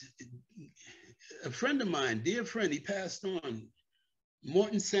 please. A friend of mine, dear friend, he passed on,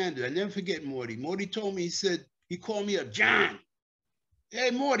 Morton Sanders. I never forget Morty. Morty told me, he called me up, John.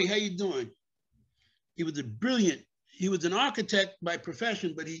 Hey, Morty, how you doing? He was he was an architect by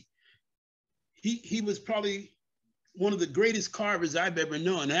profession, but he was probably one of the greatest carvers I've ever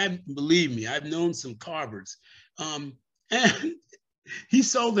known. And believe me, I've known some carvers. And he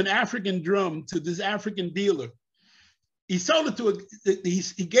sold an African drum to this African dealer. He sold it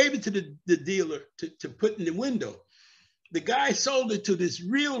he gave it to the dealer to put in the window. The guy sold it to this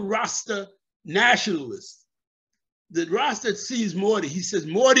real Rasta nationalist. The Rasta sees Morty. He says,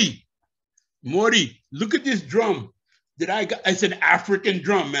 Morty, look at this drum that I got. It's an African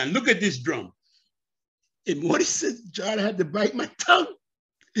drum, man. Look at this drum. And Morty says, John, I had to bite my tongue.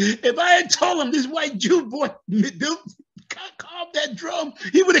 If I had told him this white Jew boy carved that drum,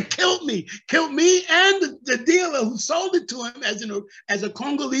 he would have killed me and the dealer who sold it to him as a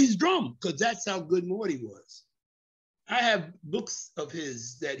Congolese drum, because that's how good Morty was. I have books of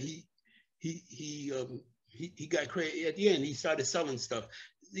his that he got crazy. At the end, he started selling stuff.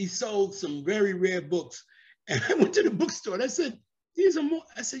 He sold some very rare books. And I went to the bookstore and I said,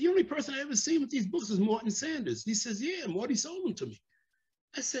 the only person I ever seen with these books is Morton Sanders. He says, yeah, Morty sold them to me.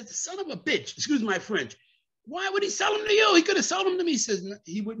 I said, son of a bitch, excuse my French. Why would he sell them to you? He could have sold them to me. He says, no,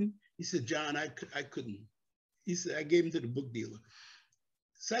 he wouldn't. He said, John, I couldn't. He said, I gave them to the book dealer.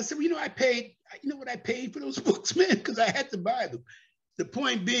 So I said, well, you know what I paid for those books, man? Because I had to buy them. The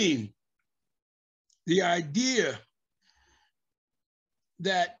point being, the idea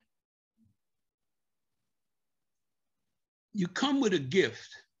that you come with a gift.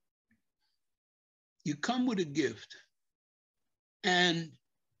 You come with a gift. And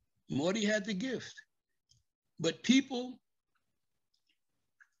Morty had the gift. But people,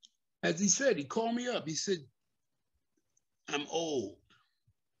 as he said, he called me up. He said, I'm old.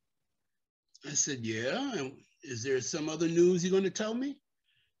 I said, yeah. And is there some other news you're going to tell me?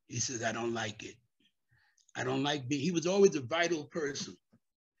 He says, I don't like it. I don't like being, he was always a vital person.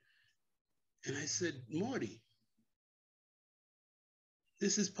 And I said, Morty,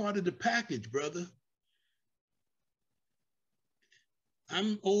 this is part of the package, brother.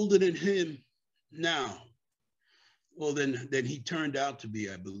 I'm older than him now. Well, than he turned out to be,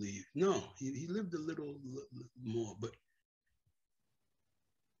 I believe. No, he lived a little more, but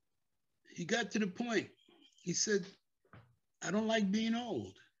he got to the point. He said, I don't like being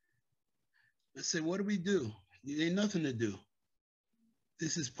old. I said, what do we do? There ain't nothing to do.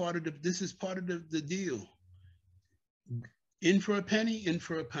 This is part of the deal. In for a penny, in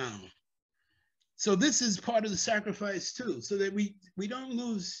for a pound. So this is part of the sacrifice too, so that we don't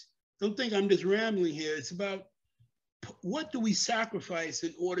lose, don't think I'm just rambling here. It's about what do we sacrifice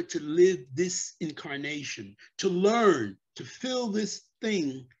in order to live this incarnation, to learn, to fill this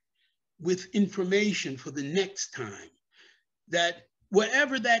thing with information for the next time, that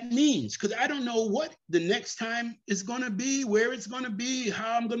whatever that means, because I don't know what the next time is going to be, where it's going to be,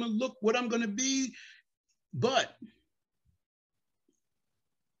 how I'm going to look, what I'm going to be, but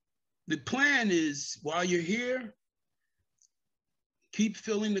the plan is, while you're here, keep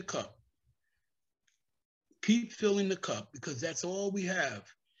filling the cup. Keep filling the cup, because that's all we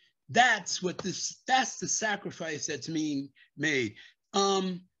have. That's the sacrifice that's being made.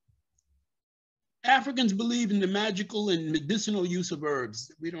 Africans believe in the magical and medicinal use of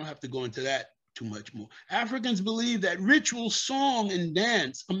herbs. We don't have to go into that too much more. Africans believe that ritual, song, and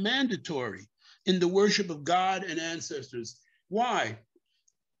dance are mandatory in the worship of God and ancestors. Why?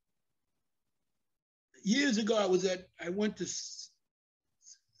 years ago, I went to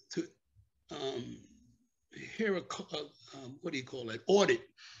hear what do you call it, audit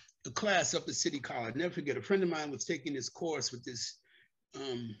a class up at City College. I'll never forget, a friend of mine was taking this course with this,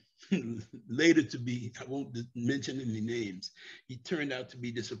 later to be, I won't mention any names. He turned out to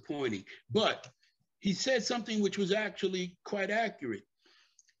be disappointing, but he said something which was actually quite accurate.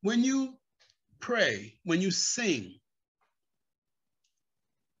 When you pray, when you sing,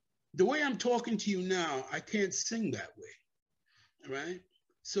 the way I'm talking to you now, I can't sing that way, right?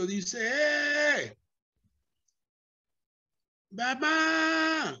 So you say, hey,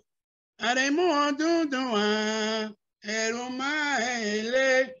 Baba,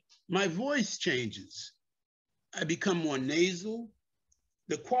 my voice changes. I become more nasal,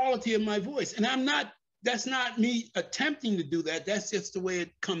 the quality of my voice. And that's not me attempting to do that. That's just the way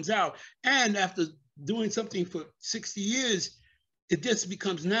it comes out. And after doing something for 60 years, it just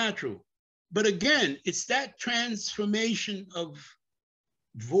becomes natural. But again, it's that transformation of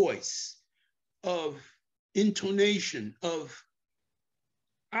voice, of intonation, of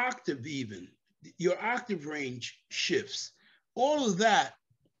octave even. Your octave range shifts. All of that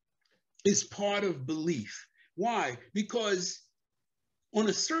is part of belief. Why? Because on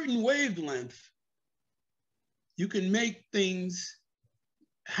a certain wavelength, you can make things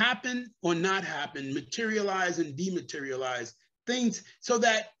happen or not happen, materialize and dematerialize things, so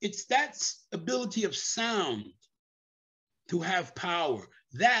that it's that ability of sound to have power.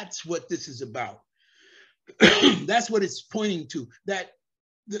 That's what this is about. That's what it's pointing to, that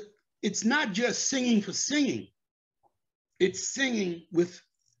it's not just singing for singing. It's singing with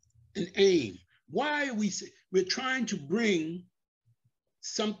an aim. Why are we're trying to bring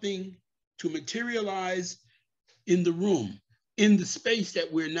something to materialize in the room, in the space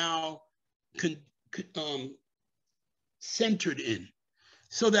that we're now centered in,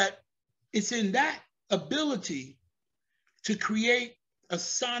 so that it's in that ability to create a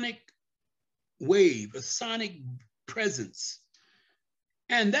sonic wave, a sonic presence.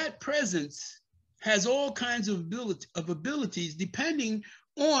 And that presence has all kinds of abilities depending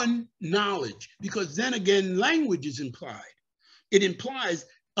on knowledge, because then again, language is implied. It implies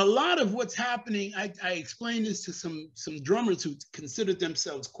a lot of what's happening. I explained this to some drummers who considered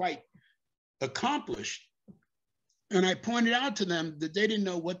themselves quite accomplished. And I pointed out to them that they didn't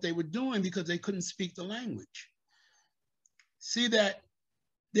know what they were doing because they couldn't speak the language. See that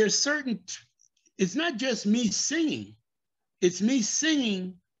there's certain, it's not just me singing, it's me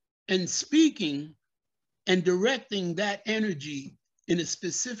singing and speaking and directing that energy in a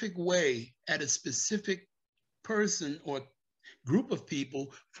specific way at a specific person or group of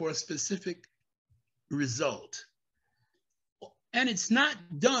people for a specific result. And it's not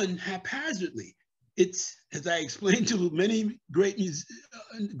done haphazardly. It's, as I explained to many great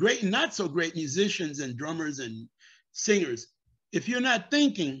and not so great musicians and drummers and singers, if you're not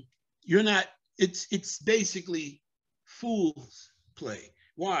thinking, you're not, it's basically fool's play.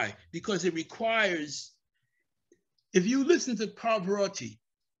 Why? Because it requires, if you listen to Pavarotti,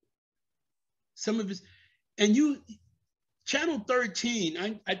 some of his, and you, Channel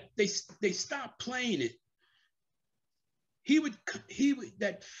 13, they stopped playing it. He would,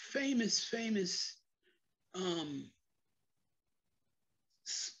 that famous,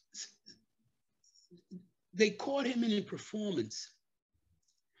 they caught him in a performance.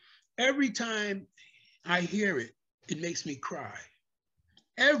 Every time I hear it, it makes me cry.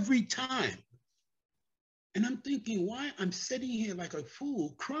 Every time. And I'm thinking, why I'm sitting here like a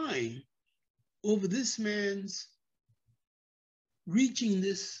fool crying over this man's reaching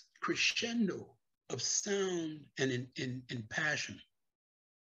this crescendo of sound and passion.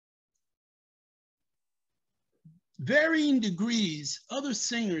 Varying degrees, other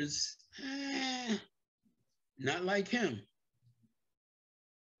singers, not like him.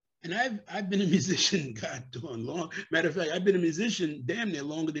 And I've been a musician, God darn long. Matter of fact, I've been a musician damn near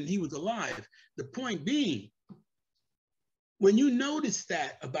longer than he was alive. The point being, when you notice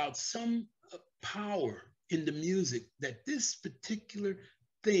that about some power in the music, that this particular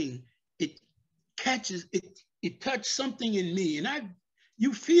thing, it catches, it touched something in me, and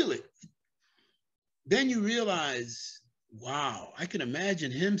you feel it. Then you realize, wow, I can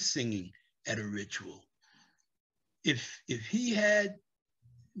imagine him singing at a ritual. If he had,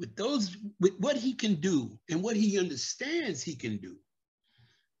 with what he can do and what he understands he can do,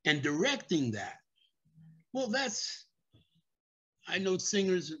 and directing that, well, I know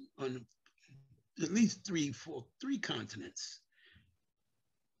singers on at least three continents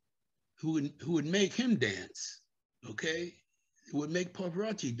who would make him dance, okay? Who would make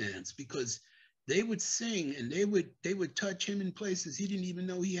Pavarotti dance, because they would sing and they would touch him in places he didn't even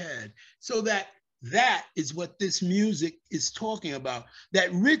know he had. So that That is what this music is talking about.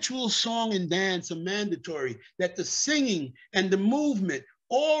 That ritual song and dance are mandatory, that the singing and the movement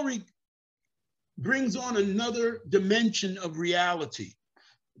all brings on another dimension of reality.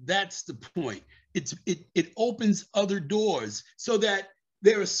 That's the point. It opens other doors so that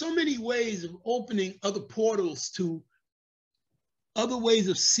there are so many ways of opening other portals to other ways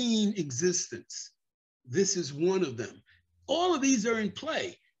of seeing existence. This is one of them. All of these are in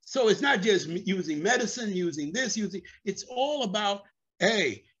play. So it's not just using medicine, using this, it's all about,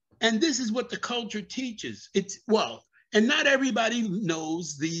 hey, and this is what the culture teaches. And not everybody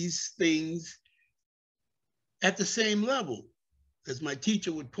knows these things at the same level. As my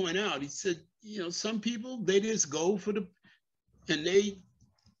teacher would point out, he said, some people, they just go for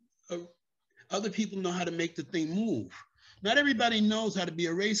other people know how to make the thing move. Not everybody knows how to be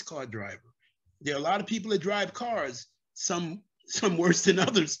a race car driver. There are a lot of people that drive cars, some worse than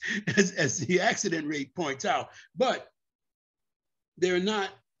others, as the accident rate points out. But they're not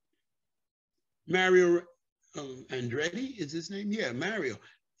Mario Andretti, is his name? Yeah, Mario.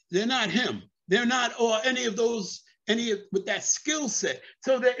 They're not him. They're not, or any of with that skill set.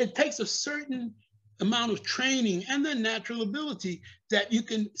 So that it takes a certain amount of training and then natural ability that you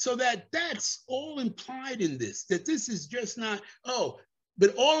can, so that's all implied in this, that this is just not,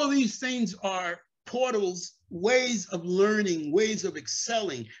 but all of these things are portals, ways of learning, ways of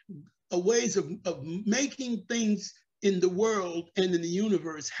excelling, ways of making things in the world and in the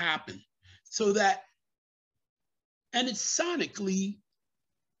universe happen. So that, and it's sonically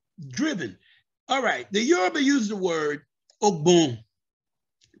driven. All right, the Yoruba use the word ogbon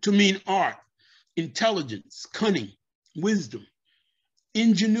to mean art, intelligence, cunning, wisdom,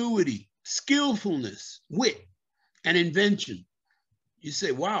 ingenuity, skillfulness, wit, and invention. You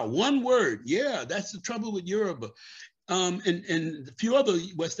say, wow, one word. Yeah, that's the trouble with Yoruba. And a few other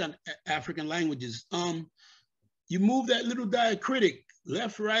West African languages. You move that little diacritic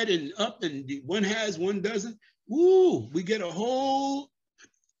left, right, and up, and one has, one doesn't. Ooh, we get a whole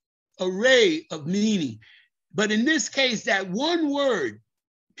array of meaning. But in this case, that one word,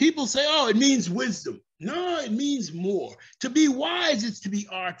 people say, oh, it means wisdom. No, it means more. To be wise is to be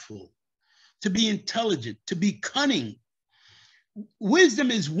artful, to be intelligent, to be cunning.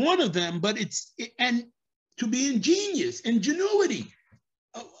 Wisdom is one of them, and to be ingenious, ingenuity.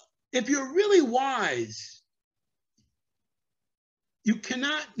 If you're really wise, you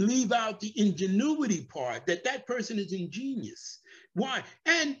cannot leave out the ingenuity part, that person is ingenious. Why?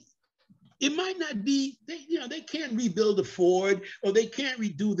 And it might not be, they can't rebuild a Ford, or they can't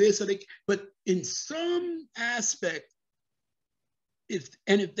redo this, but in some aspect, if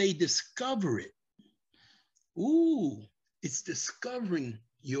they discover it, ooh, it's discovering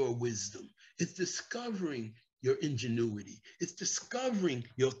your wisdom. It's discovering your ingenuity. It's discovering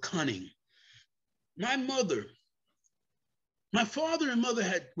your cunning. My father and mother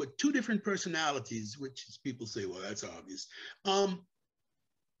had two different personalities, which people say, well, that's obvious.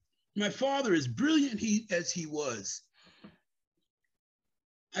 My father, as brilliant as he was,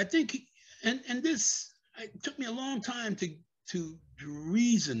 I think, and this, it took me a long time to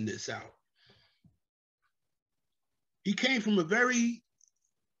reason this out. He came from a very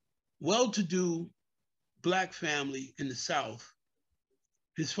well-to-do Black family in the South.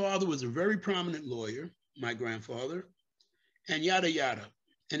 His father was a very prominent lawyer, my grandfather, and yada, yada.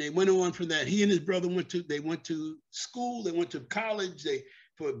 And they went on from that. He and his brother went to school, they went to college,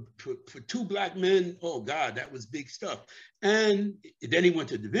 for two Black men, oh God, that was big stuff. And then he went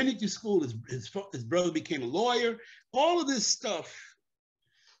to divinity school, his brother became a lawyer, all of this stuff.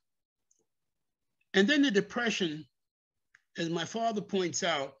 And then the Depression, as my father points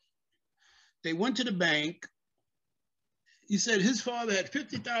out, they went to the bank. He said his father had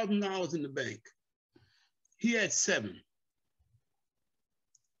 $50,000 in the bank. He had 7.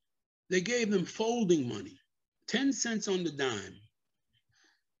 They gave them folding money, 10 cents on the dime.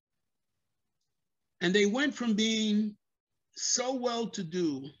 And they went from being so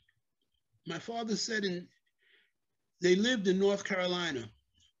well-to-do. My father said they lived in North Carolina,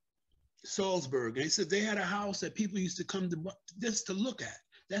 Salisbury. And he said they had a house that people used to come to just to look at.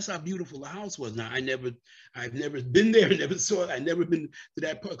 That's how beautiful the house was. Now, I've never been there, never saw it. I've never been to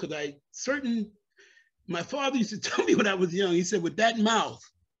that part, because my father used to tell me when I was young, he said, with that mouth,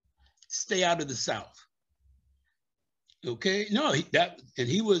 stay out of the South. Okay? No,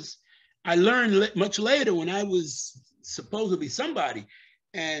 I learned much later when I was supposed to be somebody,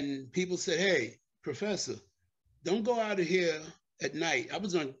 and people said, hey, professor, don't go out of here at night. I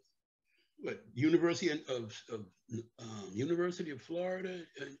was on University of Florida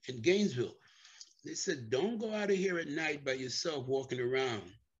in Gainesville. They said, don't go out of here at night by yourself walking around.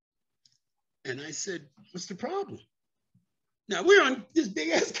 And I said, what's the problem? Now we're on this big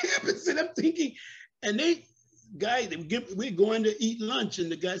ass campus and I'm thinking, and we're going to eat lunch.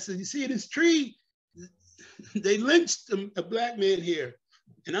 And the guy said, you see this tree? They lynched a black man here.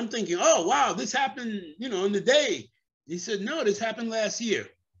 And I'm thinking, oh, wow, this happened, in the day. He said, no, this happened last year.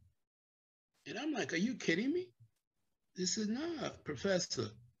 And I'm like, are you kidding me? He said, no, professor,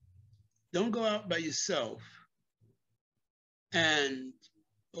 don't go out by yourself. And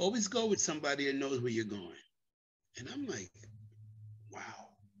always go with somebody that knows where you're going. And I'm like, wow.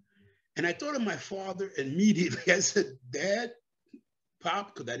 And I thought of my father immediately. I said, Dad,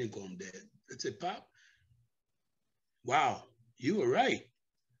 Pop, because I didn't call him Dad. I said, Pop, wow, you were right.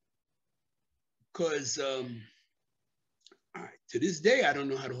 Because to this day, I don't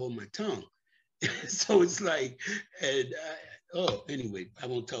know how to hold my tongue. So it's like, anyway, I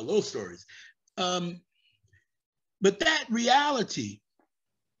won't tell those stories. But that reality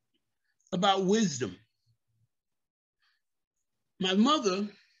about wisdom, my mother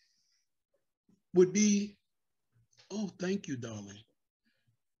would be, oh, thank you, darling.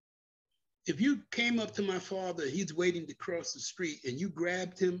 If you came up to my father, he's waiting to cross the street, and you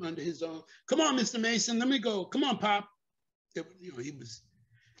grabbed him under his arm, come on, Mr. Mason, let me go. Come on, Pop. He was,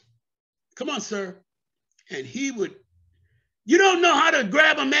 come on, sir. And he would, you don't know how to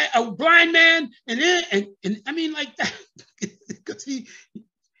grab a blind man, and I mean like that, because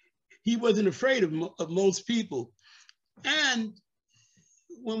he wasn't afraid of most people. And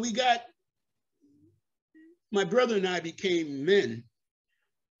when my brother and I became men,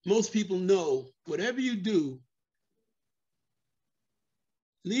 most people know whatever you do,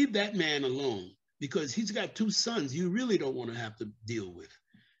 leave that man alone, because he's got 2 sons you really don't want to have to deal with.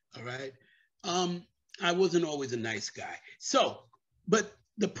 All right. I wasn't always a nice guy. So, but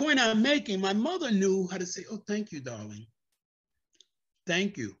the point I'm making, my mother knew how to say, oh, thank you, darling.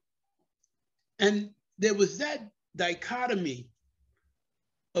 Thank you. And there was that dichotomy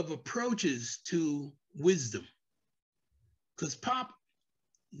of approaches to wisdom. Because Pop,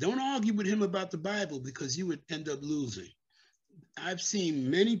 don't argue with him about the Bible, because you would end up losing. I've seen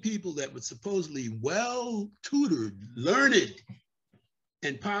many people that were supposedly well tutored, learned,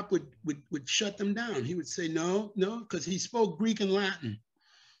 and Pop would shut them down. He would say, no, because he spoke Greek and Latin.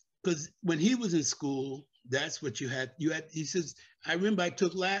 Because when he was in school, that's what you had. He says, I remember I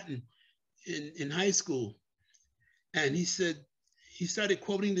took Latin in high school. And he said, he started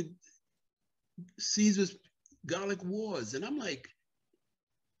quoting the Caesar's Gallic Wars. And I'm like,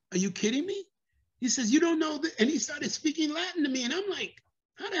 are you kidding me? He says, you don't know that? And he started speaking Latin to me. And I'm like,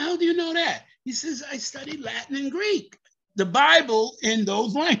 how the hell do you know that? He says, I studied Latin and Greek, the Bible in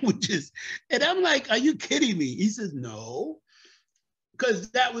those languages. And I'm like, are you kidding me? He says, no,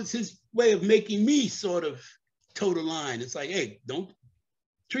 because that was his way of making me sort of toe the line. It's like, hey, don't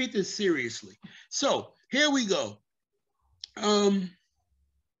treat this seriously. So here we go.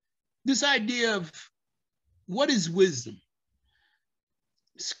 This idea of what is wisdom?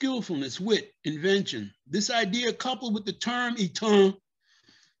 Skillfulness, wit, invention. This idea coupled with the term éton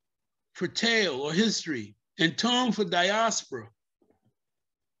for tale or history, and tome for diaspora,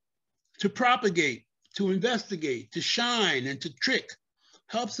 to propagate, to investigate, to shine, and to trick,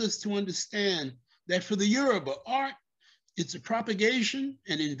 helps us to understand that for the Yoruba, art, it's a propagation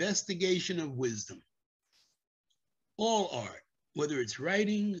and investigation of wisdom. All art, whether it's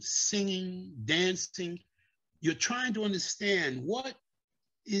writing, singing, dancing, you're trying to understand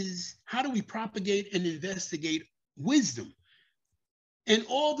how do we propagate and investigate wisdom? And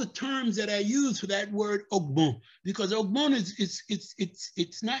all the terms that I use for that word, ogbon, because ogbon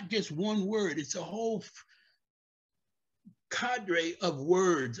it's not just one word, it's a whole cadre of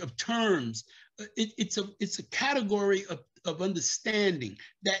words, of terms. It's a category of understanding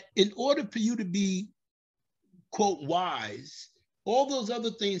that in order for you to be, quote, wise, all those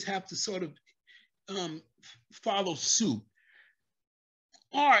other things have to sort of follow suit.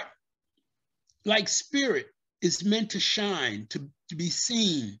 Art, like spirit, is meant to shine, to be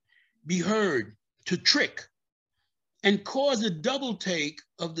seen, be heard, to trick, and cause a double take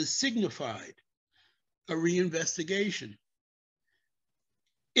of the signified, a reinvestigation.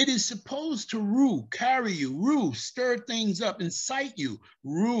 It is supposed to carry you, stir things up, incite you,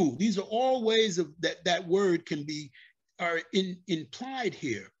 rule. These are all ways of that word are implied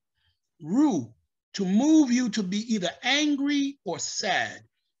here. Rule, to move you to be either angry or sad.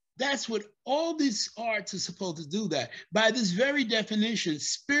 That's what all these arts are supposed to do that. By this very definition,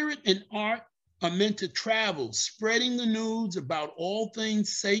 spirit and art are meant to travel, spreading the news about all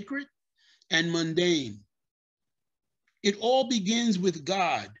things sacred and mundane. It all begins with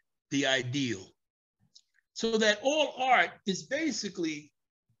God, the ideal. So that all art is basically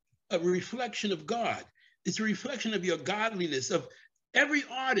a reflection of God. It's a reflection of your godliness. Of every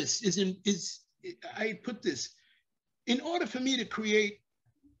artist I put this, in order for me to create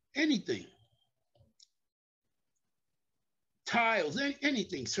anything, tiles,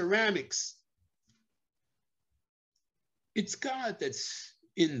 anything, ceramics, it's God that's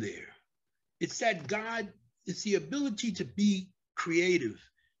in there. It's that God, it's the ability to be creative,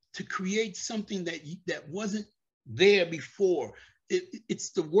 to create something that wasn't there before.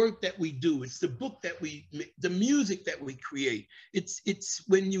 It's the work that we do. It's the book that we make, the music that we create. It's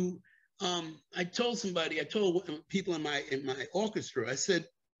when you, I told people in my orchestra, I said,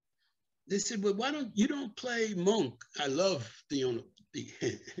 they said, well, why don't you play Monk? I love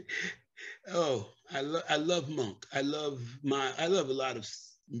I love Monk. I love a lot of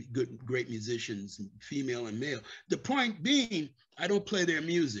great musicians, female and male. The point being, I don't play their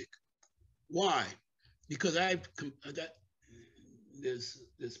music. Why? Because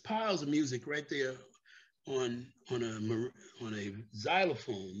there's piles of music right there on a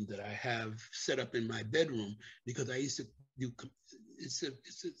xylophone that I have set up in my bedroom, because I used to do. It's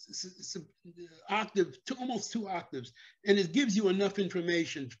a octave, almost 2 octaves, and it gives you enough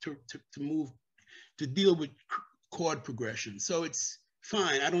information to move, to deal with chord progression. So it's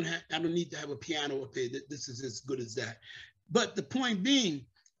fine. I don't need to have a piano up there. This is as good as that. But the point being,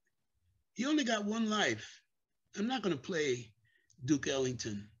 you only got one life. I'm not going to play Duke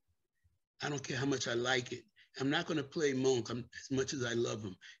Ellington. I don't care how much I like it. I'm not going to play Monk as much as I love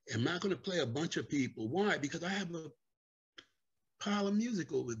him. I'm not going to play a bunch of people. Why? Because I have a pile of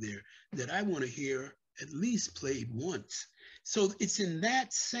music over there that I want to hear at least played once. So it's in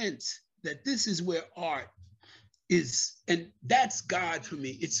that sense that this is where art is, and that's God for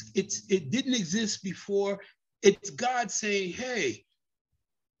me. It didn't exist before. It's God saying, hey,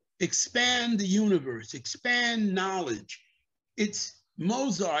 expand the universe, expand knowledge. It's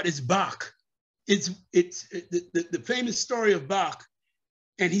Mozart, it's Bach. It's the famous story of Bach,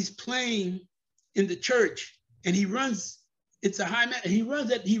 and he's playing in the church, and he runs. It's a high man, and he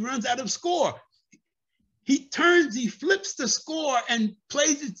runs out of score. He flips the score and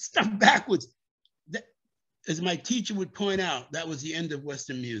plays it stuff backwards. That, as my teacher would point out, that was the end of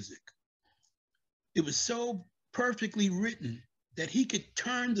Western music. It was so perfectly written that he could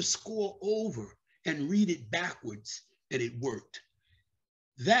turn the score over and read it backwards, and it worked.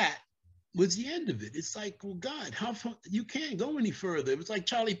 That was the end of it. It's like, well, God, how far? You can't go any further. It was like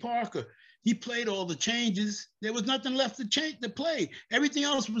Charlie Parker. He played all the changes. There was nothing left to play. Everything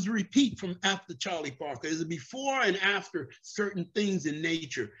else was a repeat from after Charlie Parker. There's a before and after certain things in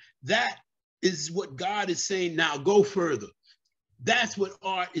nature. That is what God is saying, now go further. That's what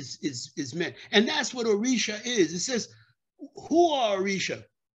art is meant. And that's what Orisha is. It says, who are Orisha?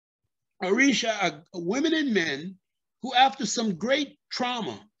 Orisha are women and men who, after some great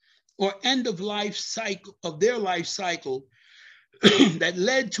trauma or end of their life cycle, that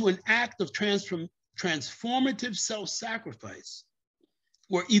led to an act of transformative self-sacrifice,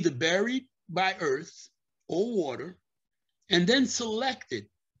 were either buried by earth or water, and then selected,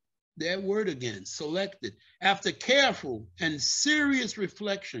 that word again, selected, after careful and serious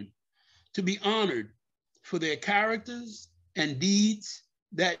reflection, to be honored for their characters and deeds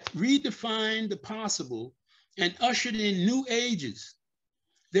that redefined the possible and ushered in new ages.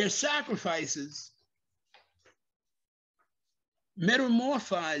 Their sacrifices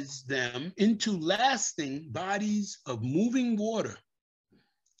metamorphose them into lasting bodies of moving water,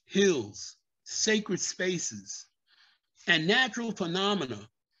 hills, sacred spaces, and natural phenomena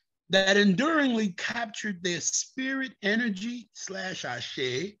that enduringly captured their spirit energy /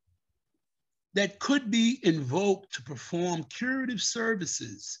 ashe that could be invoked to perform curative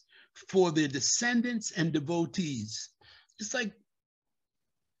services for their descendants and devotees. It's like,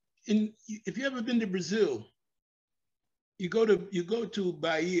 if you ever been to Brazil, you go to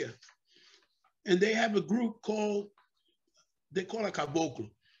Bahia, and they have a group they call it caboclo.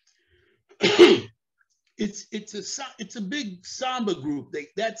 It's a big samba group.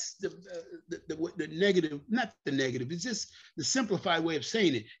 That's the negative, not the negative. It's just the simplified way of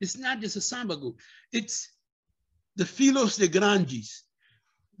saying it. It's not just a samba group. It's the Filhos de Grandes,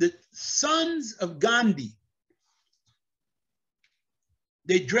 the sons of Gandhi.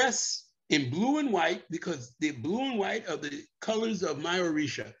 They dress in blue and white because the blue and white are the colors of my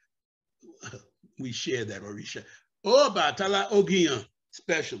Orisha. We share that Orisha. Obatala Ogiyan,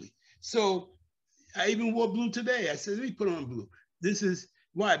 especially. So I even wore blue today. I said, let me put on blue. This is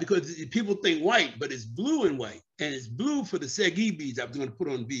why, because people think white, but it's blue and white. And it's blue for the Segi beads. I was going to put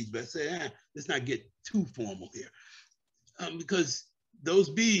on beads, but I said, let's not get too formal here. Because those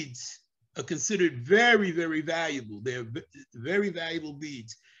beads are considered very, very valuable. They're very valuable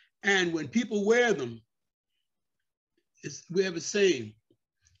beads. And when people wear them, we have a saying,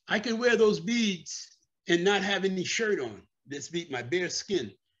 I can wear those beads and not have any shirt on. Just be my bare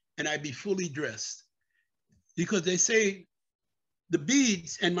skin, and I'd be fully dressed. Because they say the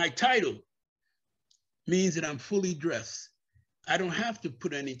beads and my title means that I'm fully dressed. I don't have to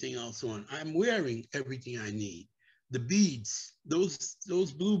put anything else on. I'm wearing everything I need. The beads, those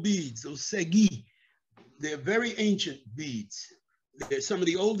blue beads, those segi, they're very ancient beads. They're some of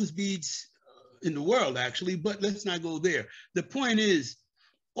the oldest beads in the world, actually, but let's not go there. The point is,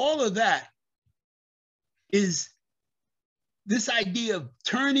 all of that is this idea of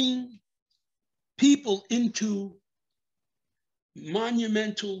turning people into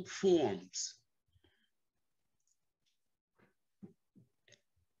monumental forms.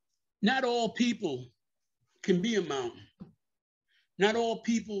 Not all people can be a mountain. Not all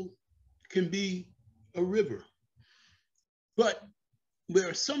people can be a river. But there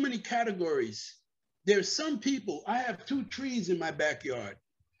are so many categories. There's some people, I have 2 trees in my backyard.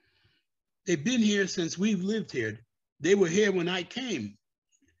 They've been here since we've lived here. They were here when I came.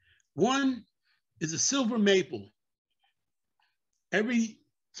 One is a silver maple. Every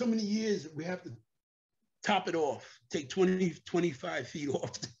so many years, we have to top it off, take 20, 25 feet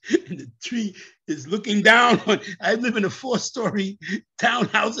off. And the tree is looking down on, I live in a 4-story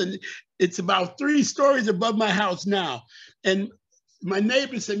townhouse, and it's about 3 stories above my house now. And my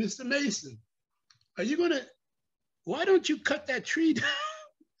neighbor said, Mr. Mason, why don't you cut that tree down?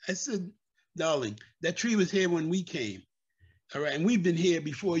 I said, darling, that tree was here when we came. All right, and we've been here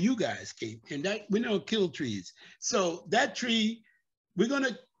before you guys came, and that we don't kill trees. So that tree, we're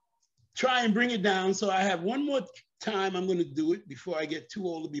gonna try and bring it down. So I have one more time I'm gonna do it before I get too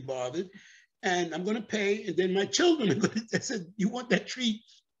old to be bothered. And I'm gonna pay, and then my children are gonna, I said, you want that tree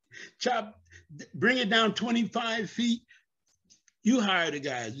chopped, bring it down 25 feet? You hire the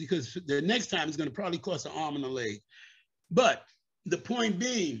guys, because the next time it's gonna probably cost an arm and a leg. But the point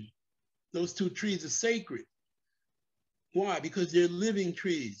being, those 2 trees are sacred. Why? Because they're living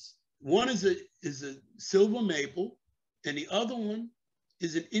trees. One is a silver maple, and the other one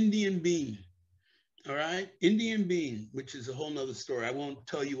is an Indian bean. All right? Indian bean, which is a whole nother story. I won't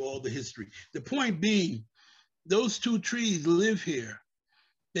tell you all the history. The point being, those 2 trees live here.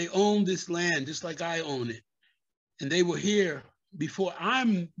 They own this land just like I own it. And they were here before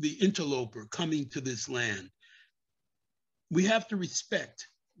I'm the interloper coming to this land. We have to respect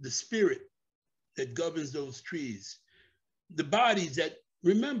the spirit that governs those trees. The bodies that,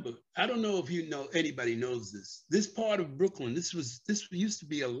 remember, I don't know if anybody knows this. This part of Brooklyn, this used to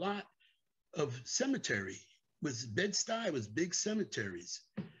be a lot of cemetery. Bed-Stuy was big cemeteries.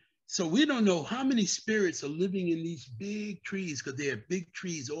 So we don't know how many spirits are living in these big trees, because there are big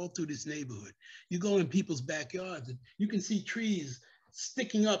trees all through this neighborhood. You go in people's backyards and you can see trees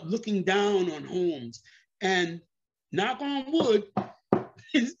sticking up, looking down on homes. And knock on wood,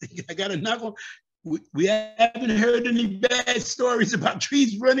 I got to knock on. We haven't heard any bad stories about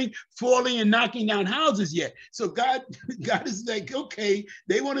trees running, falling, and knocking down houses yet. So God is like, okay,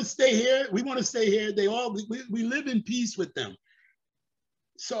 they want to stay here. We want to stay here. We live in peace with them.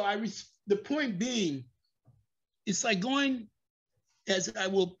 So the point being, it's like going, as I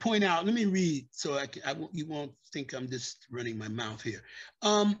will point out, let me read so you won't think I'm just running my mouth here.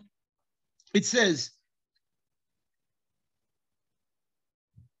 It says,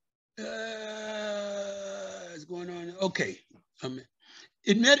 what's going on? Okay.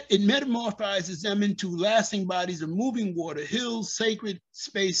 It metamorphizes them into lasting bodies of moving water, hills, sacred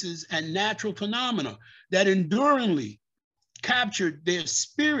spaces, and natural phenomena that enduringly captured their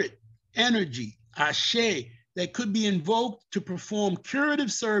spirit energy, ashe, that could be invoked to perform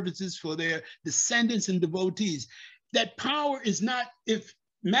curative services for their descendants and devotees. That power is not, if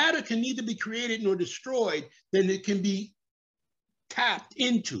matter can neither be created nor destroyed, then it can be tapped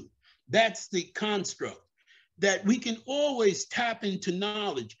into. That's the construct, that we can always tap into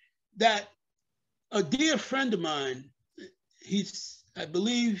knowledge. That a dear friend of mine, he's, I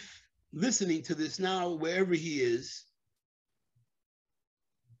believe, listening to this now, wherever he is.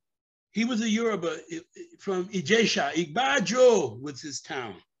 He was a Yoruba from Ijesha. Igbajo was his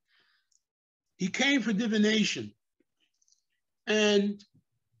town. He came for divination. And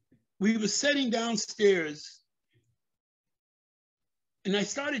we were sitting downstairs, and I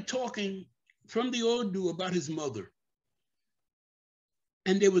started talking from the Urdu about his mother.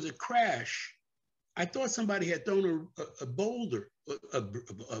 And there was a crash. I thought somebody had thrown a boulder,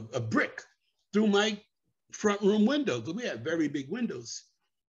 a brick through my front room window, because we had very big windows.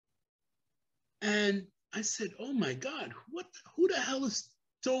 And I said, oh my God, who the hell is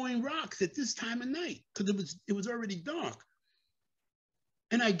throwing rocks at this time of night? Because it was already dark.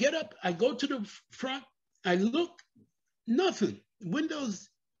 And I get up, I go to the front, I look, nothing. Windows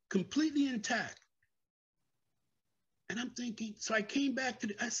completely intact. And I'm thinking, so I came back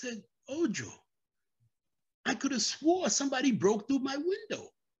I said, Ojo, I could have swore somebody broke through my window.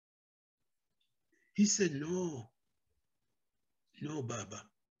 He said, no, Baba.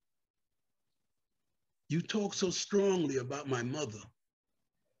 You talk so strongly about my mother.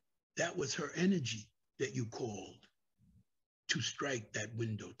 That was her energy that you called to strike that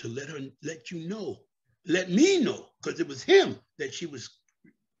window, to let you know, let me know, because it was him that she was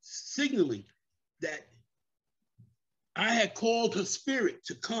signaling that I had called her spirit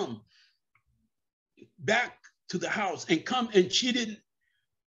to come back to the house and come, and she didn't.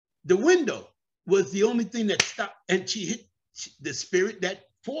 The window was the only thing that stopped, and the spirit, that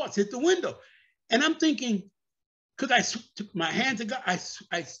force hit the window. And I'm thinking, because I took my hands and God,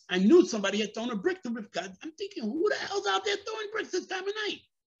 I knew somebody had thrown a brick to God. I'm thinking, who the hell's out there throwing bricks this time of night?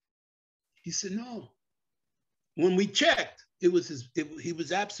 He said, no. When we checked, he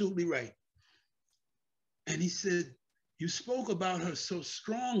was absolutely right. And he said, you spoke about her so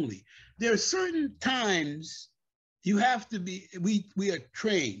strongly. There are certain times you have to be, we are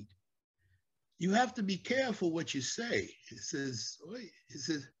trained. You have to be careful what you say. It says,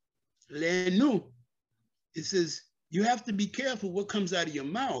 Lenu. It says, you have to be careful what comes out of your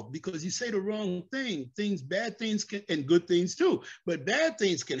mouth, because you say the wrong thing. Bad things can, and good things too, but bad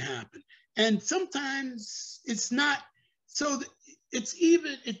things can happen. And sometimes it's not, so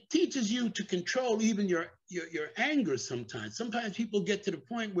it teaches you to control even your anger sometimes. Sometimes people get to the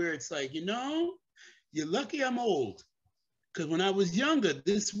point where it's like, you're lucky I'm old. Because when I was younger,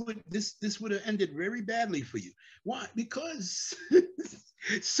 this would have ended very badly for you. Why? Because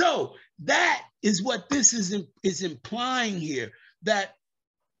so that is what this is implying here, that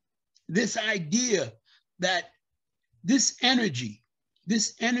this idea that this energy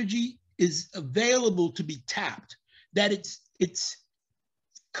is available to be tapped, that it's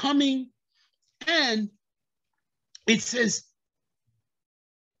coming, and it says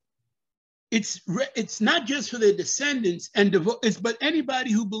it's not just for their descendants but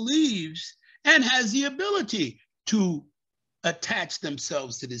anybody who believes and has the ability to attach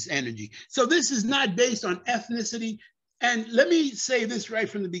themselves to this energy. So this is not based on ethnicity. And let me say this right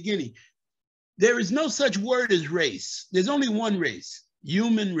from the beginning. There is no such word as race. There's only one race,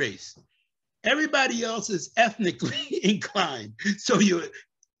 human race. Everybody else is ethnically inclined.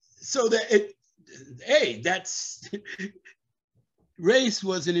 That's race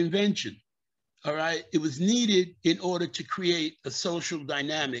was an invention. All right, it was needed in order to create a social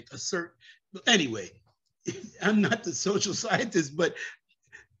dynamic, anyway, I'm not the social scientist, but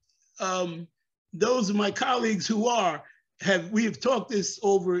those of my colleagues who we have talked this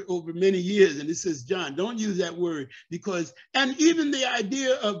over many years, and it says, John, don't use that word, because, and even the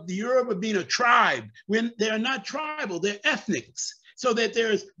idea of the Yoruba being a tribe, when they're not tribal, they're ethnics. So that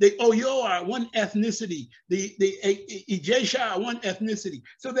there's the Oyo are one ethnicity, the Ijesha are one ethnicity.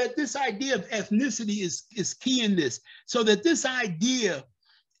 So that this idea of ethnicity is key in this. So that this idea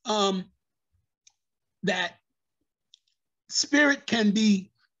that spirit can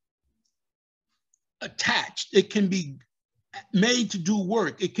be attached, it can be made to do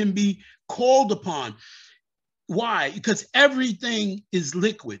work, it can be called upon. Why? Because everything is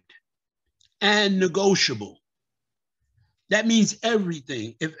liquid and negotiable. That means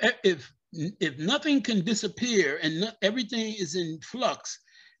everything. If nothing can disappear and everything is in flux,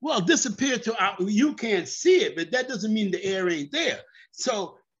 well, disappear you can't see it, but that doesn't mean the air ain't there.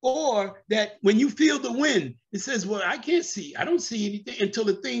 So, or that when you feel the wind, it says, well, I can't see. I don't see anything until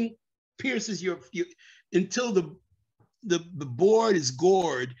the thing pierces until the board is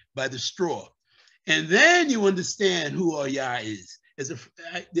gored by the straw. And then you understand who Oya is.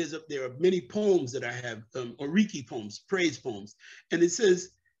 There are many poems that I have, Oriki poems, praise poems. And it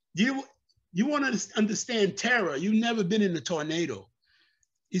says, you want to understand terror, you've never been in a tornado.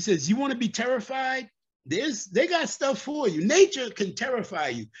 He says, you want to be terrified? They got stuff for you. Nature can terrify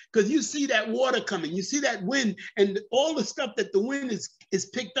you, because you see that water coming, you see that wind, and all the stuff that the wind is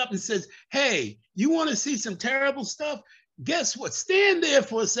picked up and says, hey, you want to see some terrible stuff? Guess what? Stand there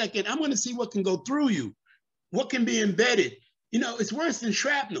for a second. I'm going to see what can go through you, what can be embedded. It's worse than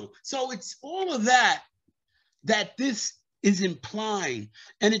shrapnel. So it's all of that this is implying.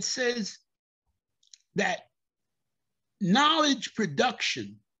 And it says that knowledge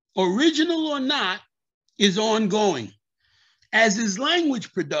production, original or not, is ongoing, as is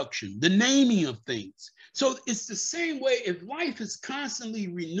language production, the naming of things. So it's the same way. If life is constantly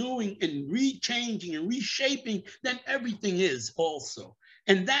renewing and rechanging and reshaping, then everything is also.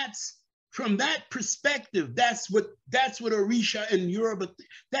 And that's from that perspective, that's what Orisha and Yoruba,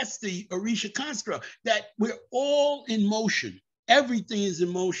 that's the Orisha construct, that we're all in motion. Everything is in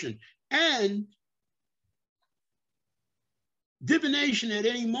motion. And divination at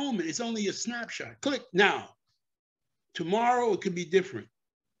any moment is only a snapshot. Click now. Tomorrow it could be different.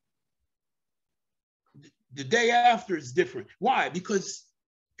 The day after is different. Why? Because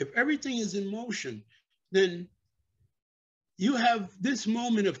if everything is in motion, then you have this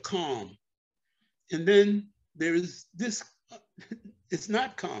moment of calm. And then there is this, it's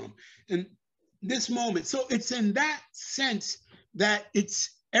not calm. And this moment, so it's in that sense that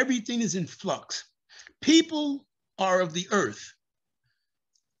everything is in flux. People are of the earth.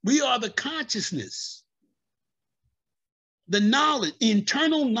 We are the consciousness, the knowledge,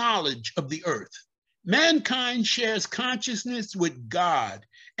 internal knowledge of the earth. Mankind shares consciousness with God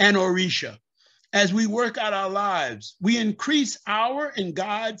and Orisha. As we work out our lives, we increase our and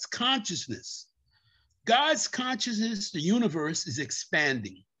God's consciousness. God's consciousness, the universe, is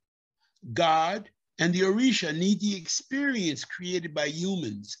expanding. God and the Orisha need the experience created by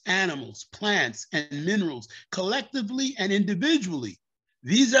humans, animals, plants, and minerals, collectively and individually,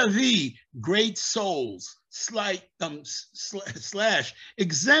 vis-a-vis great souls, slash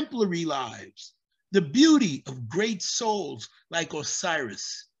exemplary lives. The beauty of great souls like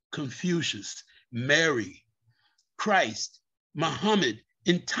Osiris, Confucius, Mary, Christ, Muhammad,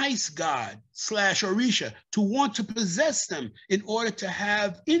 entice God slash Orisha to want to possess them in order to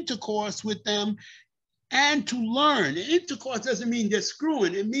have intercourse with them and to learn. Intercourse doesn't mean just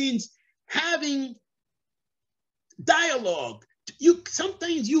screwing. It means having dialogue. Some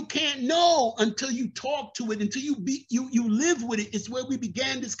things you can't know until you talk to it, until you live with it. It's where we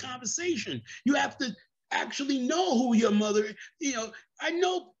began this conversation. You have to actually know who your mother, I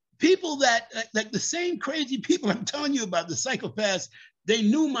know people that, like the same crazy people I'm telling you about, the psychopaths, they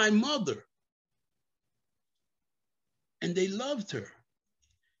knew my mother and they loved her.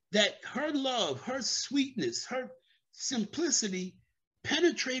 That her love, her sweetness, her simplicity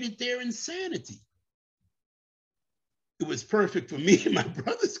penetrated their insanity. It was perfect for me and my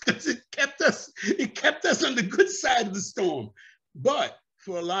brothers because it kept us on the good side of the storm. But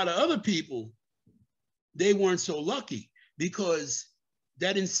for a lot of other people, they weren't so lucky because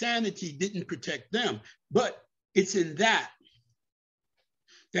that insanity didn't protect them. But it's in that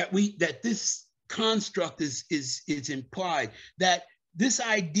this construct is implied, that this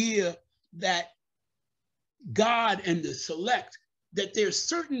idea that God and the select, that there's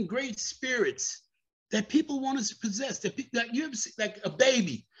certain great spirits that people want us to possess, that you ever see, like a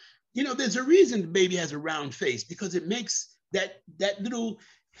baby. There's a reason the baby has a round face, because it makes that little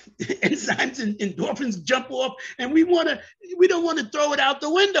enzymes and endorphins jump off, and we don't want to throw it out the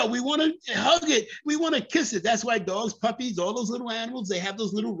window. We want to hug it. We want to kiss it. That's why dogs, puppies, all those little animals, they have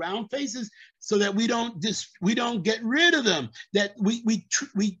those little round faces so that we don't get rid of them. That we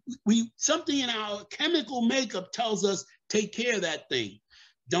something in our chemical makeup tells us, take care of that thing.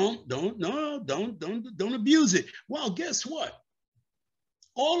 Don't abuse it. Well, guess what?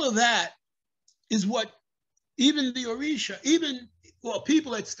 All of that is what even the Orisha,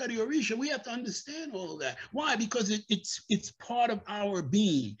 people that study Orisha, we have to understand all of that. Why? Because it's part of our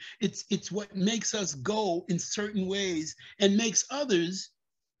being. It's what makes us go in certain ways and makes others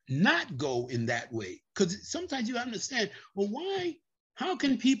not go in that way. Because sometimes you understand, well, why? How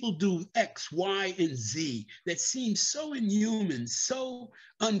can people do X, Y, and Z that seem so inhuman, so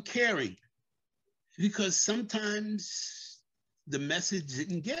uncaring? Because sometimes the message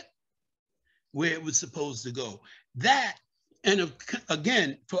didn't get where it was supposed to go. That, and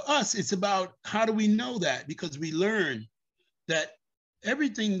again, for us, it's about how do we know that? Because we learn that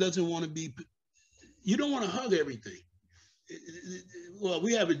everything doesn't want to be, you don't want to hug everything. Well,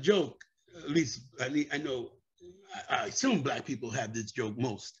 we have a joke, at least I know, I assume Black people have this joke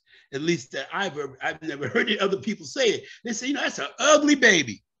most, at least that I've never heard other people say it. They say, that's an ugly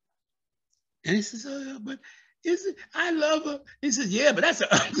baby. And he says, but I love her. He says, yeah, but that's an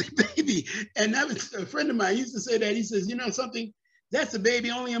ugly baby. And that was a friend of mine used to say that. He says, something, that's a baby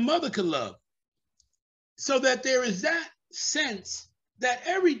only a mother could love. So that there is that sense that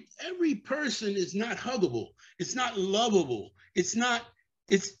every person is not huggable. It's not lovable.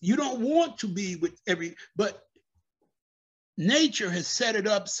 You don't want to be with but nature has set it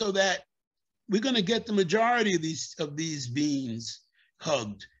up so that we're going to get the majority of these beings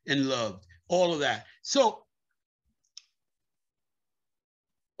hugged and loved, all of that. So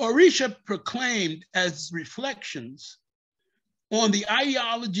Orisha proclaimed as reflections on the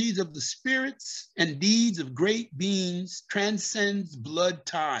ideologies of the spirits and deeds of great beings transcends blood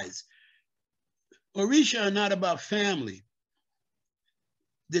ties. Orisha are not about family.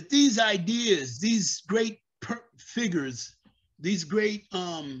 that these ideas, these great figures, these great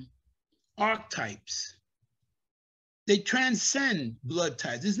archetypes, they transcend blood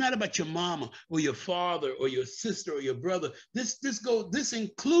ties. It's not about your mama or your father or your sister or your brother. This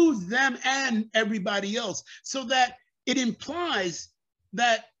includes them and everybody else, so that it implies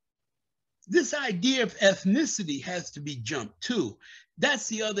that this idea of ethnicity has to be jumped too. That's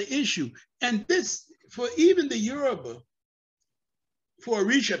the other issue. And this, for even the Yoruba, for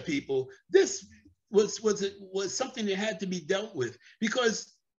Orisha people, this was something that had to be dealt with,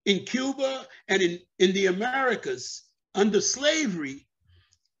 because in Cuba and in the Americas, under slavery,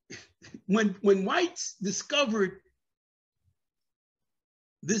 when whites discovered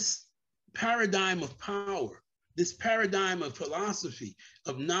this paradigm of power, this paradigm of philosophy,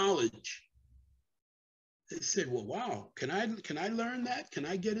 of knowledge, they said, well, wow, can I learn that? Can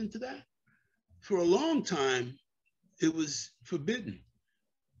I get into that? For a long time, it was forbidden.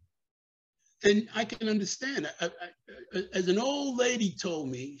 And I can understand. As an old lady told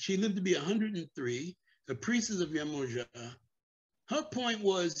me, she lived to be 103, a priestess of Yemoja. Her point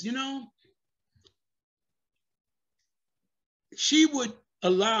was, you know, she would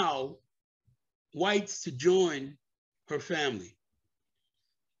allow whites to join her family,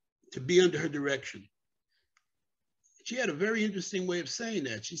 to be under her direction. She had a very interesting way of saying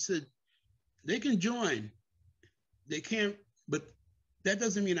that. She said, they can join, they can't, but that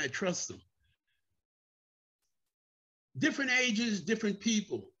doesn't mean I trust them. Different ages, different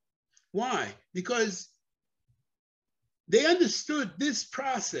people. Why? Because they understood this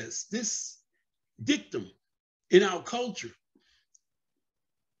process, this dictum in our culture.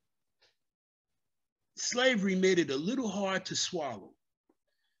 Slavery made it a little hard to swallow.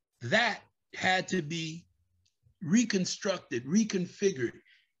 That had to be reconstructed, reconfigured.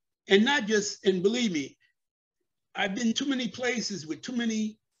 And not just, and believe me, I've been too many places with too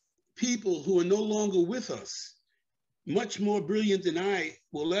many people who are no longer with us, much more brilliant than I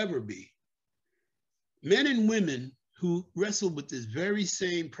will ever be. Men and women who wrestled with this very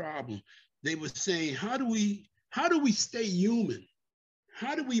same problem. They were saying, how do we stay human?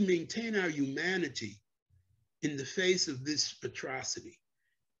 How do we maintain our humanity in the face of this atrocity?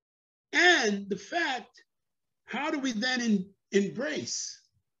 And the fact, how do we then embrace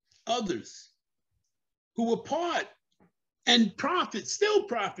others who were part and still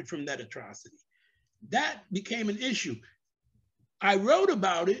profit from that atrocity? That became an issue. I wrote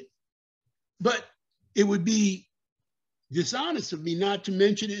about it, but it would be dishonest of me not to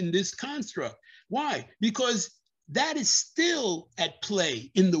mention it in this construct. Why? Because that is still at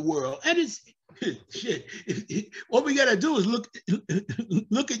play in the world. And it's, shit, what we gotta do is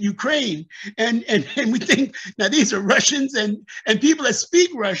look at Ukraine and we think, now these are Russians and people that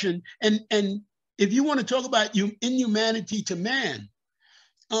speak Russian. And if you want to talk about inhumanity to man,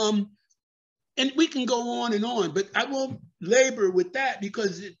 and we can go on, but I won't labor with that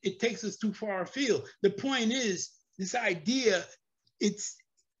because it takes us too far afield. The point is, this idea,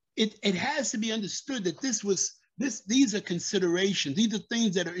 it has to be understood that these are considerations. These are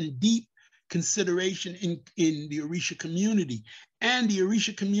things that are in deep consideration in the Orisha community and the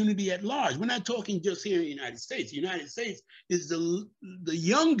Orisha community at large. We're not talking just here in the United States. The United States is the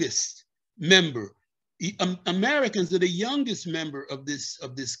youngest member. Americans are the youngest member of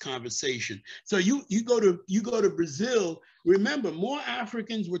this conversation. So you go to Brazil. Remember, more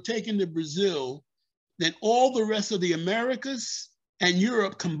Africans were taken to Brazil than all the rest of the Americas and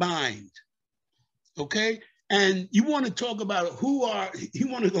Europe combined. Okay, and you want to talk about you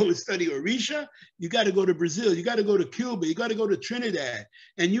want to go and study Orisha? You got to go to Brazil. You got to go to Cuba. You got to go to Trinidad,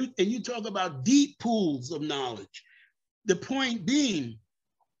 and you talk about deep pools of knowledge. The point being,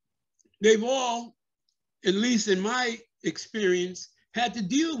 they've all, at least in my experience, had to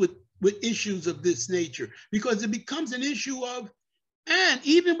deal with issues of this nature, because it becomes an issue of, and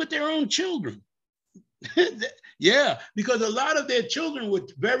even with their own children. Yeah, because a lot of their children were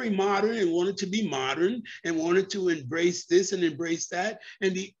very modern and wanted to be modern and wanted to embrace this and embrace that.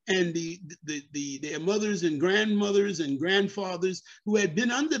 And their mothers and grandmothers and grandfathers who had been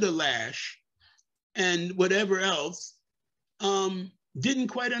under the lash and whatever else, didn't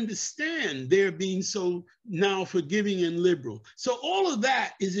quite understand their being so now forgiving and liberal. So all of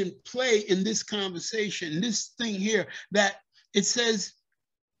that is in play in this conversation, this thing here, that it says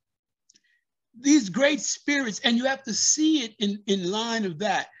these great spirits, and you have to see it in line of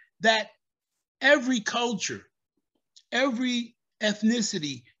that every culture, every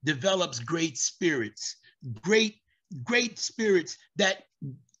ethnicity develops great spirits, great spirits that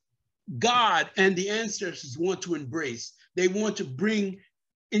God and the ancestors want to embrace. They want to bring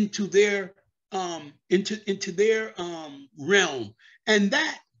into their realm And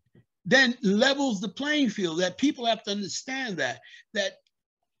that then levels the playing field, that people have to understand that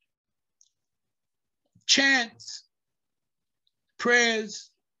chants, prayers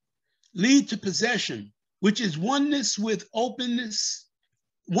lead to possession, which is oneness with, openness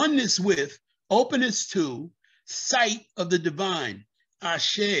to, sight of the divine,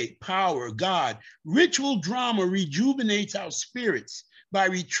 Ashe, power, God. Ritual drama rejuvenates our spirits by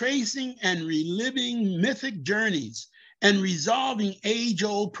retracing and reliving mythic journeys and resolving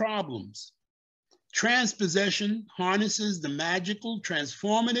age-old problems. Transpossession harnesses the magical,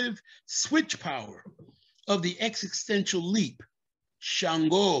 transformative switch power of the existential leap.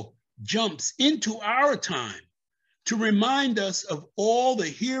 Shango jumps into our time to remind us of all the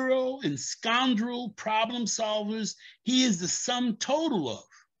hero and scoundrel problem solvers he is the sum total of.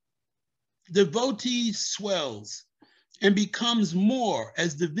 Devotee swells and becomes more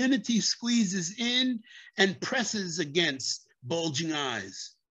as divinity squeezes in and presses against bulging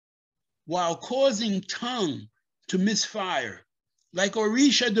eyes, while causing tongue to misfire. Like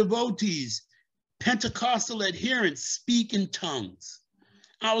Orisha devotees, Pentecostal adherents speak in tongues.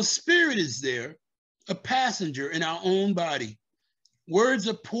 Our spirit is there, a passenger in our own body. Words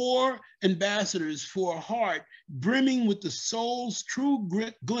are poor ambassadors for a heart brimming with the soul's true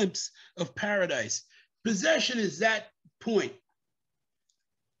glimpse of paradise. Possession is that point.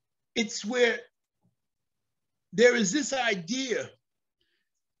 It's where there is this idea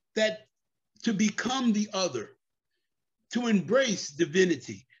that to become the other, to embrace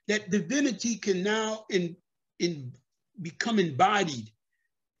divinity, that divinity can now become embodied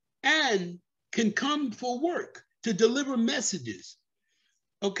and can come for work to deliver messages.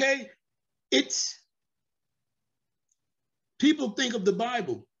 Okay? People think of the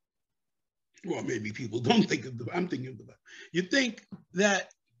Bible. Well, maybe people don't think of I'm thinking of the Bible. You think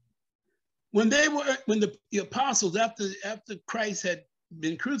that when the apostles, after Christ had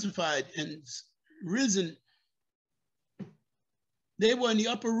been crucified and risen, they were in the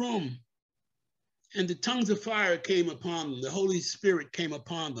upper room and the tongues of fire came upon them. The Holy Spirit came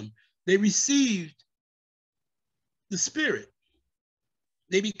upon them. They received the Spirit.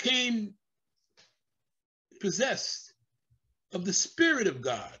 They became possessed of the Spirit of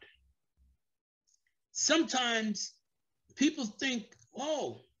God. Sometimes people think,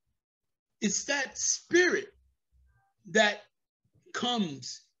 oh, it's that Spirit that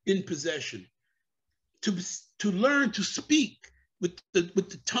comes in possession, to learn to speak with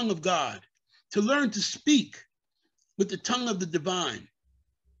the tongue of God, to learn to speak with the tongue of the divine.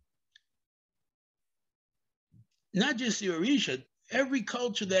 Not just the Orisha, every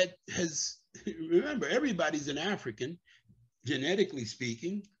culture that has, remember, everybody's an African, genetically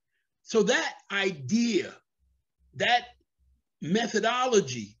speaking. So that idea, that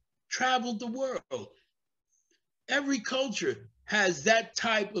methodology traveled the world. Every culture has that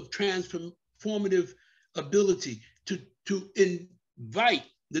type of transformative ability to invite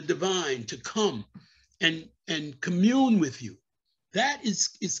the divine to come and commune with you. That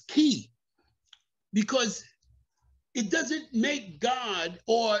is key, because it doesn't make God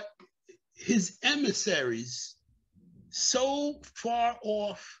or his emissaries so far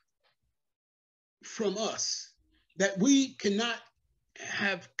off from us that we cannot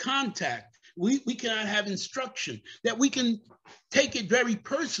have contact, we cannot have instruction, that we can take it very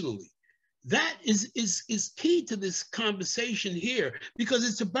personally. That is key to this conversation here, because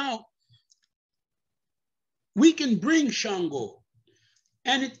it's about, we can bring Shango,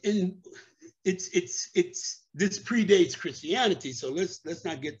 and it's this predates Christianity, so let's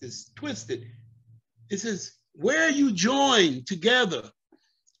not get this twisted. It says, where you join together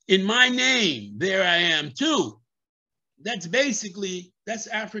in my name, there I am too. That's basically, that's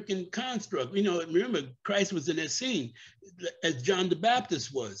African construct. You know, remember, Christ was in that scene, as John the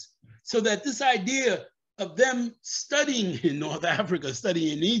Baptist was. So that this idea of them studying in North Africa,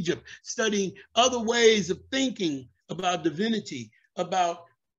 studying in Egypt, studying other ways of thinking about divinity, about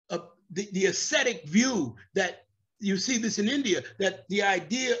the ascetic view, that you see this in India, that the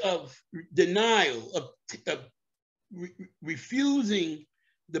idea of denial, of refusing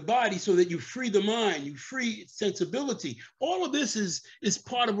the body so that you free the mind, you free sensibility. All of this is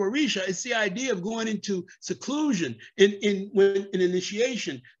part of Orisha. It's the idea of going into seclusion in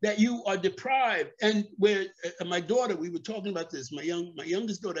initiation, that you are deprived. And where my daughter, we were talking about this, my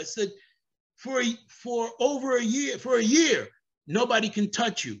youngest daughter, I said, for a year, nobody can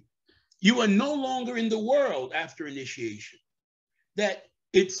touch you. You are no longer in the world after initiation. That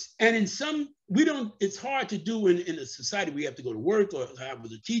it's hard to do in a society. We have to go to work, or I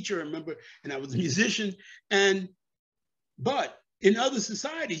was a teacher, remember, and I was a musician. But in other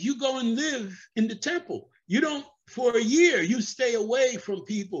societies, you go and live in the temple. You don't, for a year, you stay away from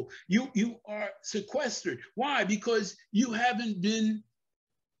people. You are sequestered. Why? Because you haven't been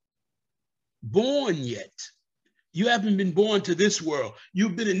born yet. You haven't been born to this world.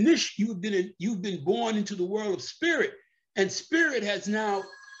 You've been born into the world of spirit, and spirit has now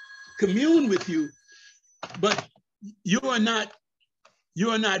communed with you, but you are not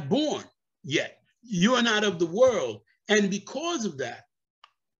born yet. You are not of the world. And because of that,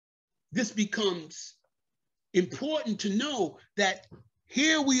 this becomes important to know that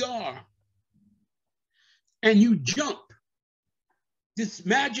here we are, and you jump, this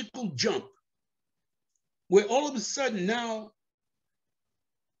magical jump, where all of a sudden now,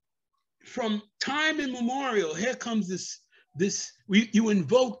 from time immemorial, here comes you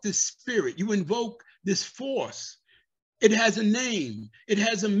invoke this spirit, you invoke this force. It has a name, it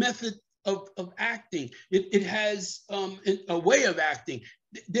has a method of acting, it has a way of acting.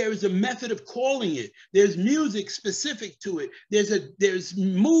 There is a method of calling it. There's music specific to it. There's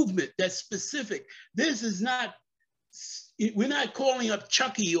movement that's specific. This is not, we're not calling up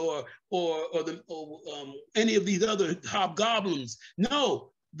Chucky or any of these other hobgoblins.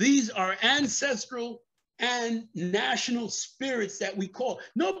 No, these are ancestral and national spirits that we call.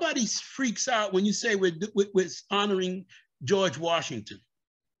 Nobody freaks out when you say we're honoring George Washington.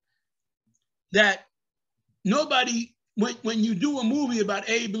 That nobody, when you do a movie about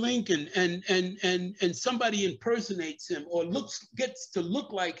Abe Lincoln and somebody impersonates him or gets to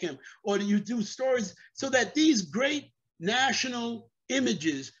look like him, or you do stories, so that these great national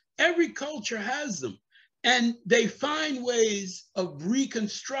images, every culture has them, and they find ways of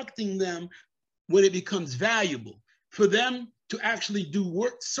reconstructing them when it becomes valuable for them to actually do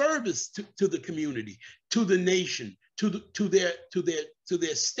work service to the community, to the nation, to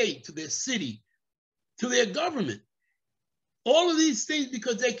their state, to their city, to their government. All of these things,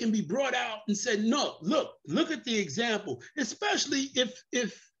 because they can be brought out and said, no, look at the example, especially if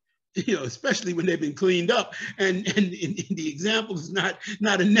especially when they've been cleaned up and the example is not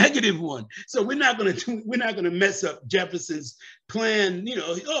a negative one. So we're not going to mess up Jefferson's plan,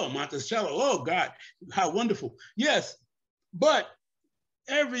 oh, Monticello, oh God, how wonderful. Yes, but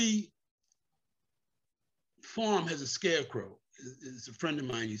every farm has a scarecrow, as a friend of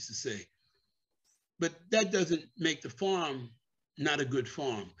mine used to say. But that doesn't make the farm not a good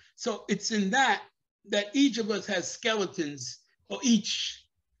farm. So it's in that each of us has skeletons, or each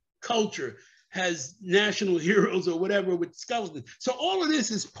culture has national heroes or whatever with skeletons. So all of this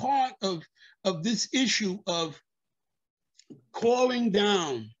is part of this issue of calling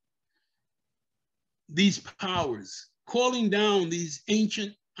down these powers, calling down these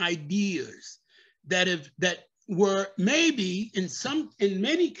ancient ideas that were maybe in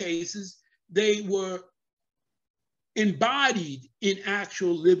many cases, they were embodied in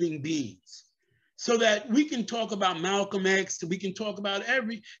actual living beings. So that we can talk about Malcolm X, we can talk about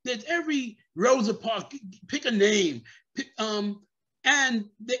every Rosa Parks, pick a name, and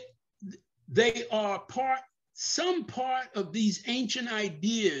they are some part of these ancient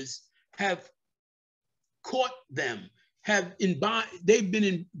ideas have caught them, they've been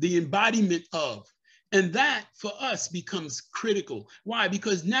in the embodiment of. And that for us becomes critical. Why?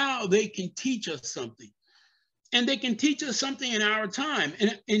 Because now they can teach us something. And they can teach us something in our time,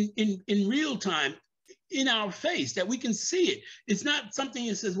 in real time, in our face, that we can see it. It's not something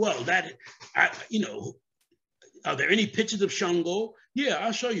that says, well, are there any pictures of Shango? Yeah,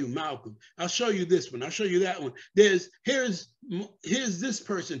 I'll show you Malcolm. I'll show you this one. I'll show you that one. Here's this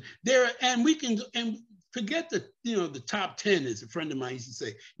person there, and we can, and forget the top 10, as a friend of mine used to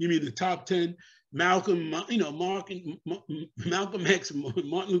say. You mean the top 10? Malcolm, Malcolm X,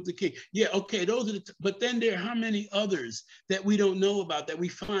 Martin Luther King. Yeah, okay, those are but then there are how many others that we don't know about, that we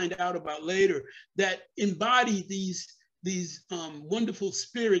find out about later, that embody these wonderful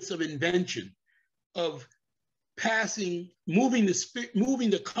spirits of invention, of moving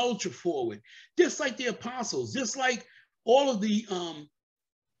the culture forward, just like the apostles, just like all of the,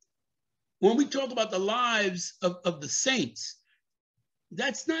 when we talk about the lives of the saints,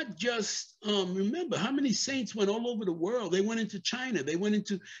 that's not just, remember how many saints went all over the world. They went into China,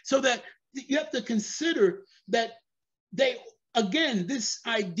 so that you have to consider that again, this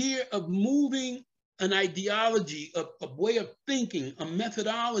idea of moving an ideology, a way of thinking, a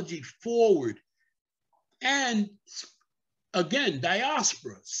methodology forward. And again,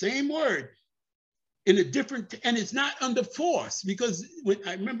 diaspora, same word, in a different, and it's not under force, because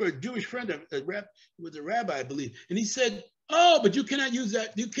I remember a Jewish friend, was a rabbi, I believe, and he said, oh, but you cannot use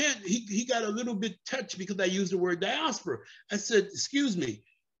that. You can't, he got a little bit touched because I used the word diaspora. I said, excuse me.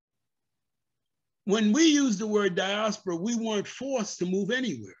 When we used the word diaspora, we weren't forced to move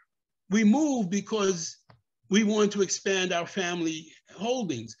anywhere. We moved because we want to expand our family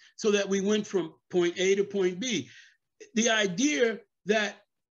holdings so that we went from point A to point B. The idea that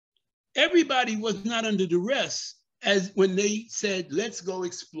everybody was not under duress as when they said, let's go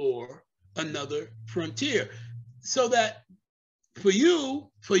explore another frontier. So that for you,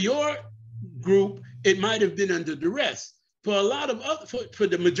 for your group, it might have been under duress. For a lot of other, for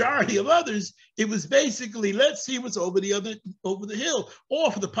the majority of others, it was basically, let's see what's over the hill.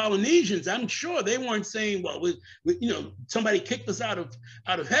 Or for the Polynesians, I'm sure they weren't saying, well, you know, somebody kicked us out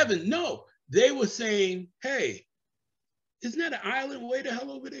of heaven. No, they were saying, hey, isn't that an island way the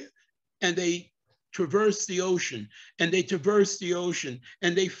hell over there? And they traversed the ocean, and they traversed the ocean,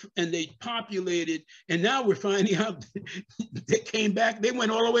 and they populated, and now we're finding out they came back, they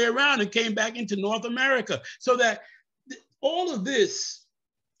went all the way around and came back into North America. So that all of this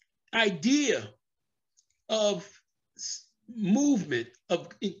idea of movement, of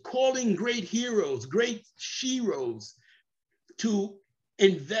calling great heroes, great sheroes to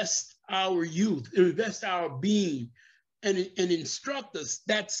invest our youth, invest our being, and instruct us,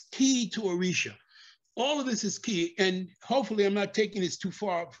 that's key to Orisha. All of this is key, and hopefully I'm not taking this too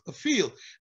far afield.